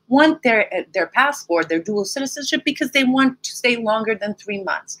offered want their passport, their dual citizenship, because they want to stay longer than 3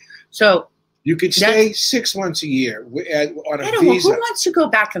 months. So you could stay 6 months a year on a visa. Who wants to go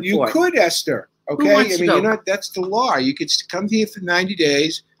back and forth? You could, Esther. Okay, Who wants to go? That's the law. You could come here for 90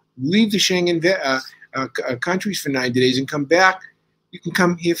 days, leave the Schengen countries for 90 days, and come back. You can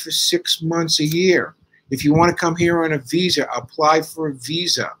come here for 6 months a year. If you want to come here on a visa, apply for a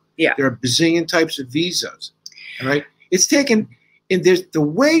visa. Yeah. There are a bazillion types of visas. All right. It's taken, and there's the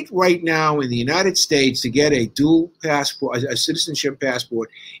wait right now in the United States to get a dual passport, a citizenship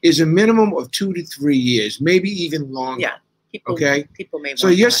passport, is a minimum of 2 to 3 years, maybe even longer. Yeah. People may want so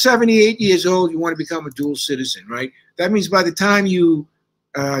you're that. 78 years old, you want to become a dual citizen, right? That means by the time you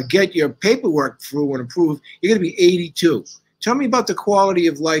get your paperwork through and approved, you're going to be 82. Tell me about the quality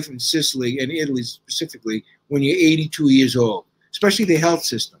of life in Sicily and Italy specifically when you're 82 years old, especially the health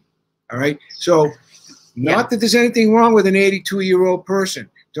system. All right. So not that there's anything wrong with an 82-year-old person.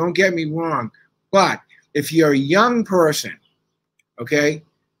 Don't get me wrong. But if you're a young person, okay,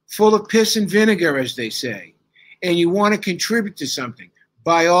 full of piss and vinegar, as they say, and you want to contribute to something,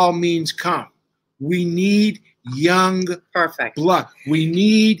 by all means come. We need young blood. We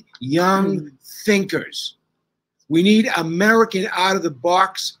need young thinkers. We need American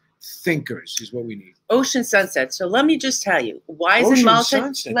out-of-the-box thinkers is what we need. Ocean Sunset. So let me just tell you, why is in Malta?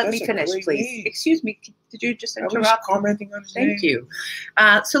 Sunset. Let That's me finish, please. Name. Excuse me. Did you just interrupt? I was commenting on his name. Thank you.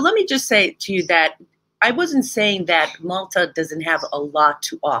 So let me just say to you that I wasn't saying that Malta doesn't have a lot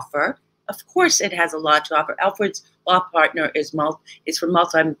to offer. Of course, it has a lot to offer. Alfred's law partner is from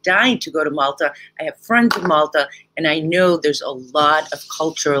Malta. I'm dying to go to Malta. I have friends in Malta, and I know there's a lot of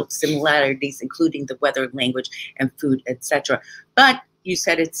cultural similarities, including the weather, language, and food, etc. But you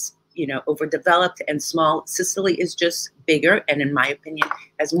said it's overdeveloped and small. Sicily is just bigger, and in my opinion,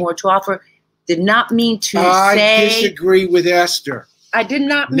 has more to offer. Did not mean to say. I disagree with Esther. I did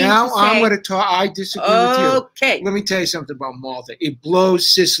not mean now to say. I'm going to talk. I disagree with you. Okay. Let me tell you something about Malta. It blows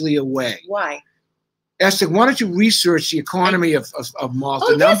Sicily away. Why? Esther, why don't you research the economy of Malta?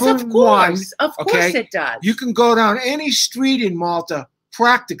 Oh, yes, Number of course. one, Of course it does. You can go down any street in Malta,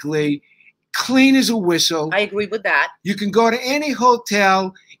 practically clean as a whistle. I agree with that. You can go to any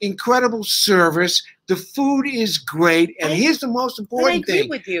hotel, incredible service. The food is great. And here's the most important thing.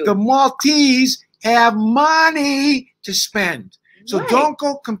 With you. The Maltese have money to spend. So don't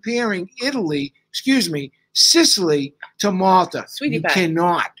go comparing Sicily to Malta. Sweetie you pie.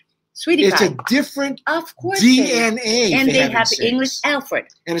 Cannot. Sweetie it's pie. a different of course DNA. And they have English Alfred.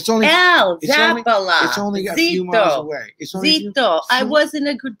 And it's only Zapala. It's only a few miles away. It's only Zito.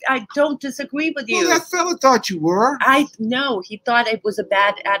 I don't disagree with you. Well, that fella thought you were. I know. He thought it was a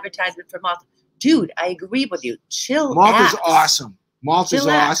bad advertisement for Malta. Dude, I agree with you. Chill Malta's out. awesome. Malta's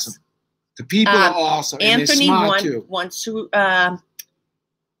awesome. The people are awesome. Anthony and they're smart wants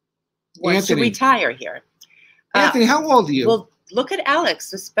to retire here. Anthony, how old are you? Well, look at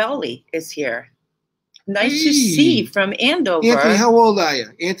Alex. Spelly is here. Nice to see from Andover. Anthony, how old are you?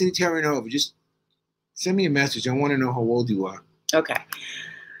 Anthony Terranova. Just send me a message. I want to know how old you are. Okay.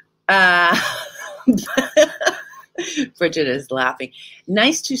 Bridget is laughing.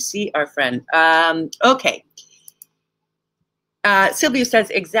 Nice to see our friend. Okay. Sylvia says,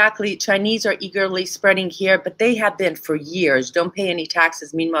 exactly. Chinese are eagerly spreading here, but they have been for years. Don't pay any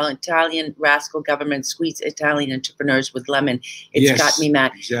taxes. Meanwhile, Italian rascal government squeeze Italian entrepreneurs with lemon. It's got me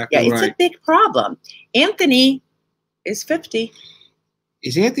mad. Exactly it's a big problem. Anthony is 50.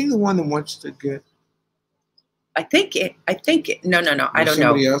 Is Anthony the one that wants to get? No, I don't know.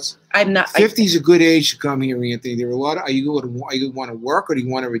 Somebody else? I'm not. 50 is a good age to come here, Anthony. There are a lot of, are you want to work or do you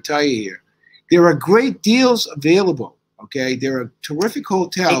want to retire here? There are great deals available. Okay, there are terrific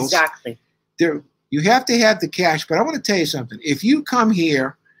hotels. Exactly. You have to have the cash, but I want to tell you something. If you come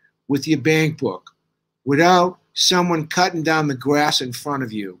here with your bank book without someone cutting down the grass in front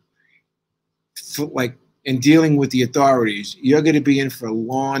of you, and dealing with the authorities, you're going to be in for a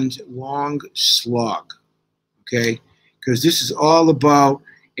long slog. Okay, because this is all about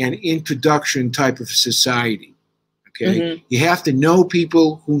an introduction type of society. Okay, you have to know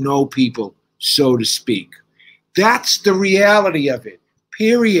people who know people, so to speak. That's the reality of it,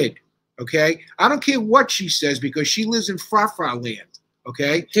 period, okay? I don't care what she says because she lives in Fra-Fra land,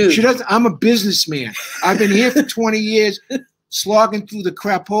 okay? Dude. She doesn't. I'm a businessman. I've been here for 20 years slogging through the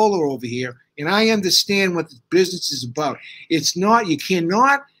crapola over here, and I understand what the business is about. It's not, you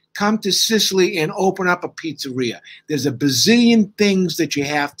cannot come to Sicily and open up a pizzeria. There's a bazillion things that you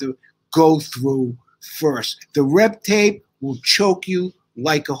have to go through first. The red tape will choke you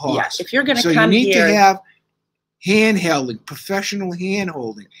like a horse. Yeah, if you're going to come here. So you need to have hand-holding, professional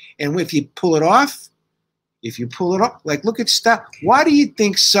hand-holding. And if you pull it off, like look at stuff. Why do you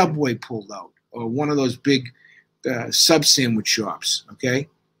think Subway pulled out? Or one of those big sub-sandwich shops, okay?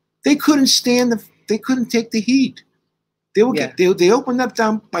 They couldn't they couldn't take the heat. They opened up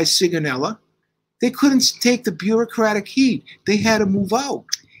down by Sigonella. They couldn't take the bureaucratic heat. They had to move out.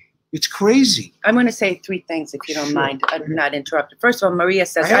 It's crazy. I'm going to say three things, if you don't mind. I'm not interrupted. First of all, Maria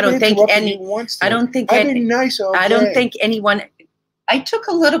says, I don't think anyone. I took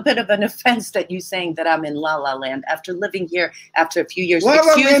a little bit of an offense that you saying that I'm in La La Land after living here after a few years. La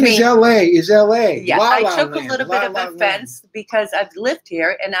La Land is LA. Is LA. Yeah, I took a little bit of offense because I've lived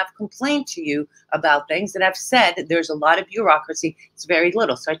here and I've complained to you about things and I've said there's a lot of bureaucracy. It's very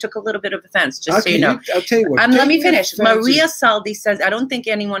little. So I took a little bit of offense, just so you know. I'll tell you what. Let me finish. Maria Saldi says, I don't think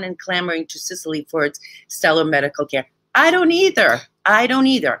anyone in clamoring to Sicily for its stellar medical care. I don't either.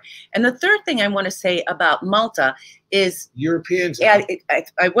 And the third thing I want to say about Malta is Europeans.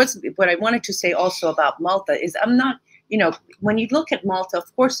 What I wanted to say also about Malta is I'm not, when you look at Malta,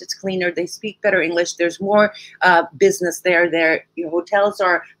 of course it's cleaner. They speak better English. There's more business there. Hotels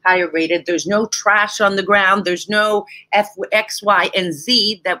are higher rated. There's no trash on the ground. There's no X, Y, and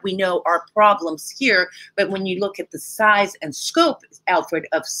Z that we know are problems here. But when you look at the size and scope, Alfred,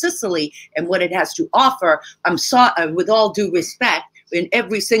 of Sicily and what it has to offer, with all due respect, in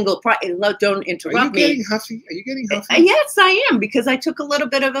every single don't interrupt me. Are you getting huffy? Yes, I am, because I took a little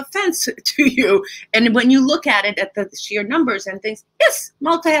bit of offense to you. And when you look at it at the sheer numbers and things, yes,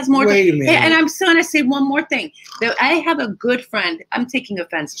 Malta has more. Wait a minute. And I'm going to say one more thing. I have a good friend. I'm taking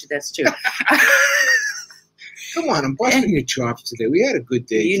offense to this too. Come on, I'm busting your chops today. We had a good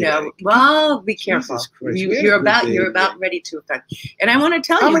day You today. know, well, be careful. You're about ready to offend. And I want to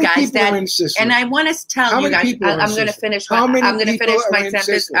tell you guys that, and I want to tell you guys, I'm going to finish. I'm going to finish my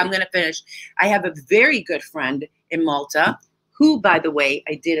sentence. I'm going to finish. I have a very good friend in Malta, who, by the way,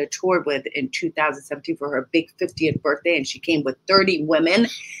 I did a tour with in 2017 for her big 50th birthday, and she came with 30 women,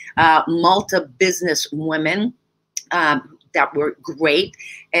 Malta business women. That were great,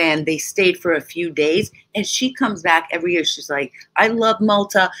 and they stayed for a few days, and she comes back every year. She's like, I love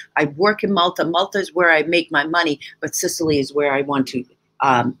Malta. I work in Malta. Malta is where I make my money, but Sicily is where I want to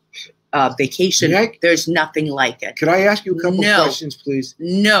vacation. There's nothing like it. Could I ask you a couple questions, please?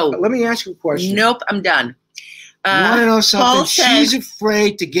 No. Let me ask you a question. Nope, I'm done. You want to know something? She's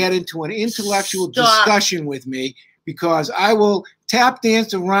afraid to get into an intellectual discussion with me because I will tap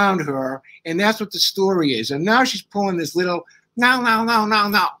dance around her, and that's what the story is. And now she's pulling this little,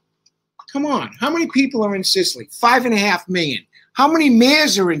 no. Come on. How many people are in Sicily? 5.5 million. How many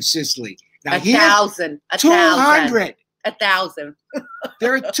mayors are in Sicily? Now, 1,000. 200. 1,000.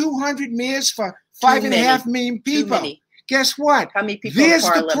 There are 200 mayors for 5.5 million people. Guess what? How many people There's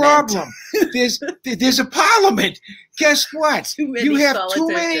the problem. There's a parliament. Guess what? You have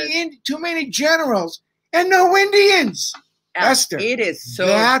too many generals and no Indians. Esther, it is so.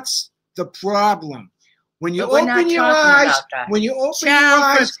 That's the problem. When you open your eyes,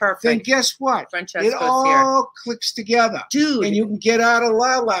 then guess what? It all clicks together, dude, and you can get out of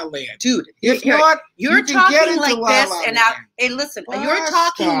La La Land, dude. If not, you're talking like this, and hey, listen, you're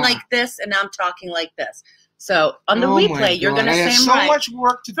talking like this, and I'm talking like this. So on the replay, you're going to say so much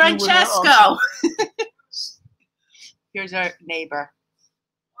work to do. Francesco. Here's our neighbor.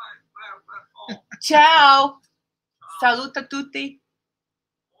 Ciao. Saluta tutti.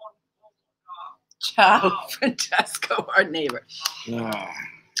 Ciao, Francesco, our neighbor.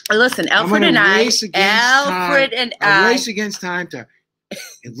 Listen, Alfred and I race against time to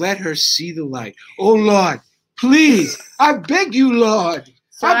and let her see the light. Oh Lord, please, I beg you, Lord.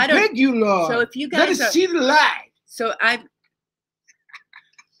 So I beg you, Lord. So if you guys let us see the light. So I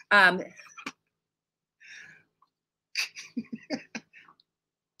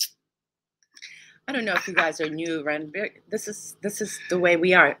don't know if you guys are new around. This is the way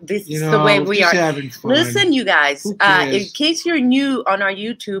we are. This is the way we are. Listen, you guys, in case you're new on our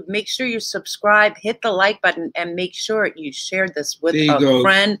YouTube, make sure you subscribe, hit the like button, and make sure you share this with a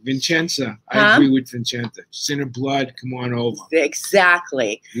friend. Vincenza. I agree with Vincenza. Sinner blood, come on over.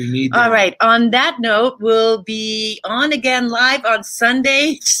 Exactly. We need that. All right. On that note, we'll be on again live on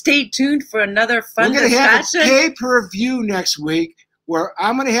Sunday. Stay tuned for another fun discussion. We're going to have a pay-per-view next week where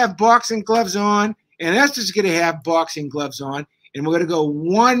I'm going to have boxing gloves on, and Esther's going to have boxing gloves on, and we're going to go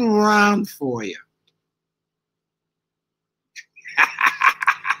one round for you.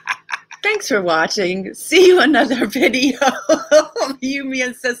 Thanks for watching. See you another video of you, me,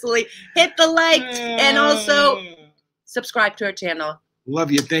 and Sicily. Hit the like and also subscribe to our channel.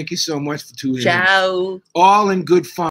 Love you. Thank you so much for tuning in. Ciao. All in good fun.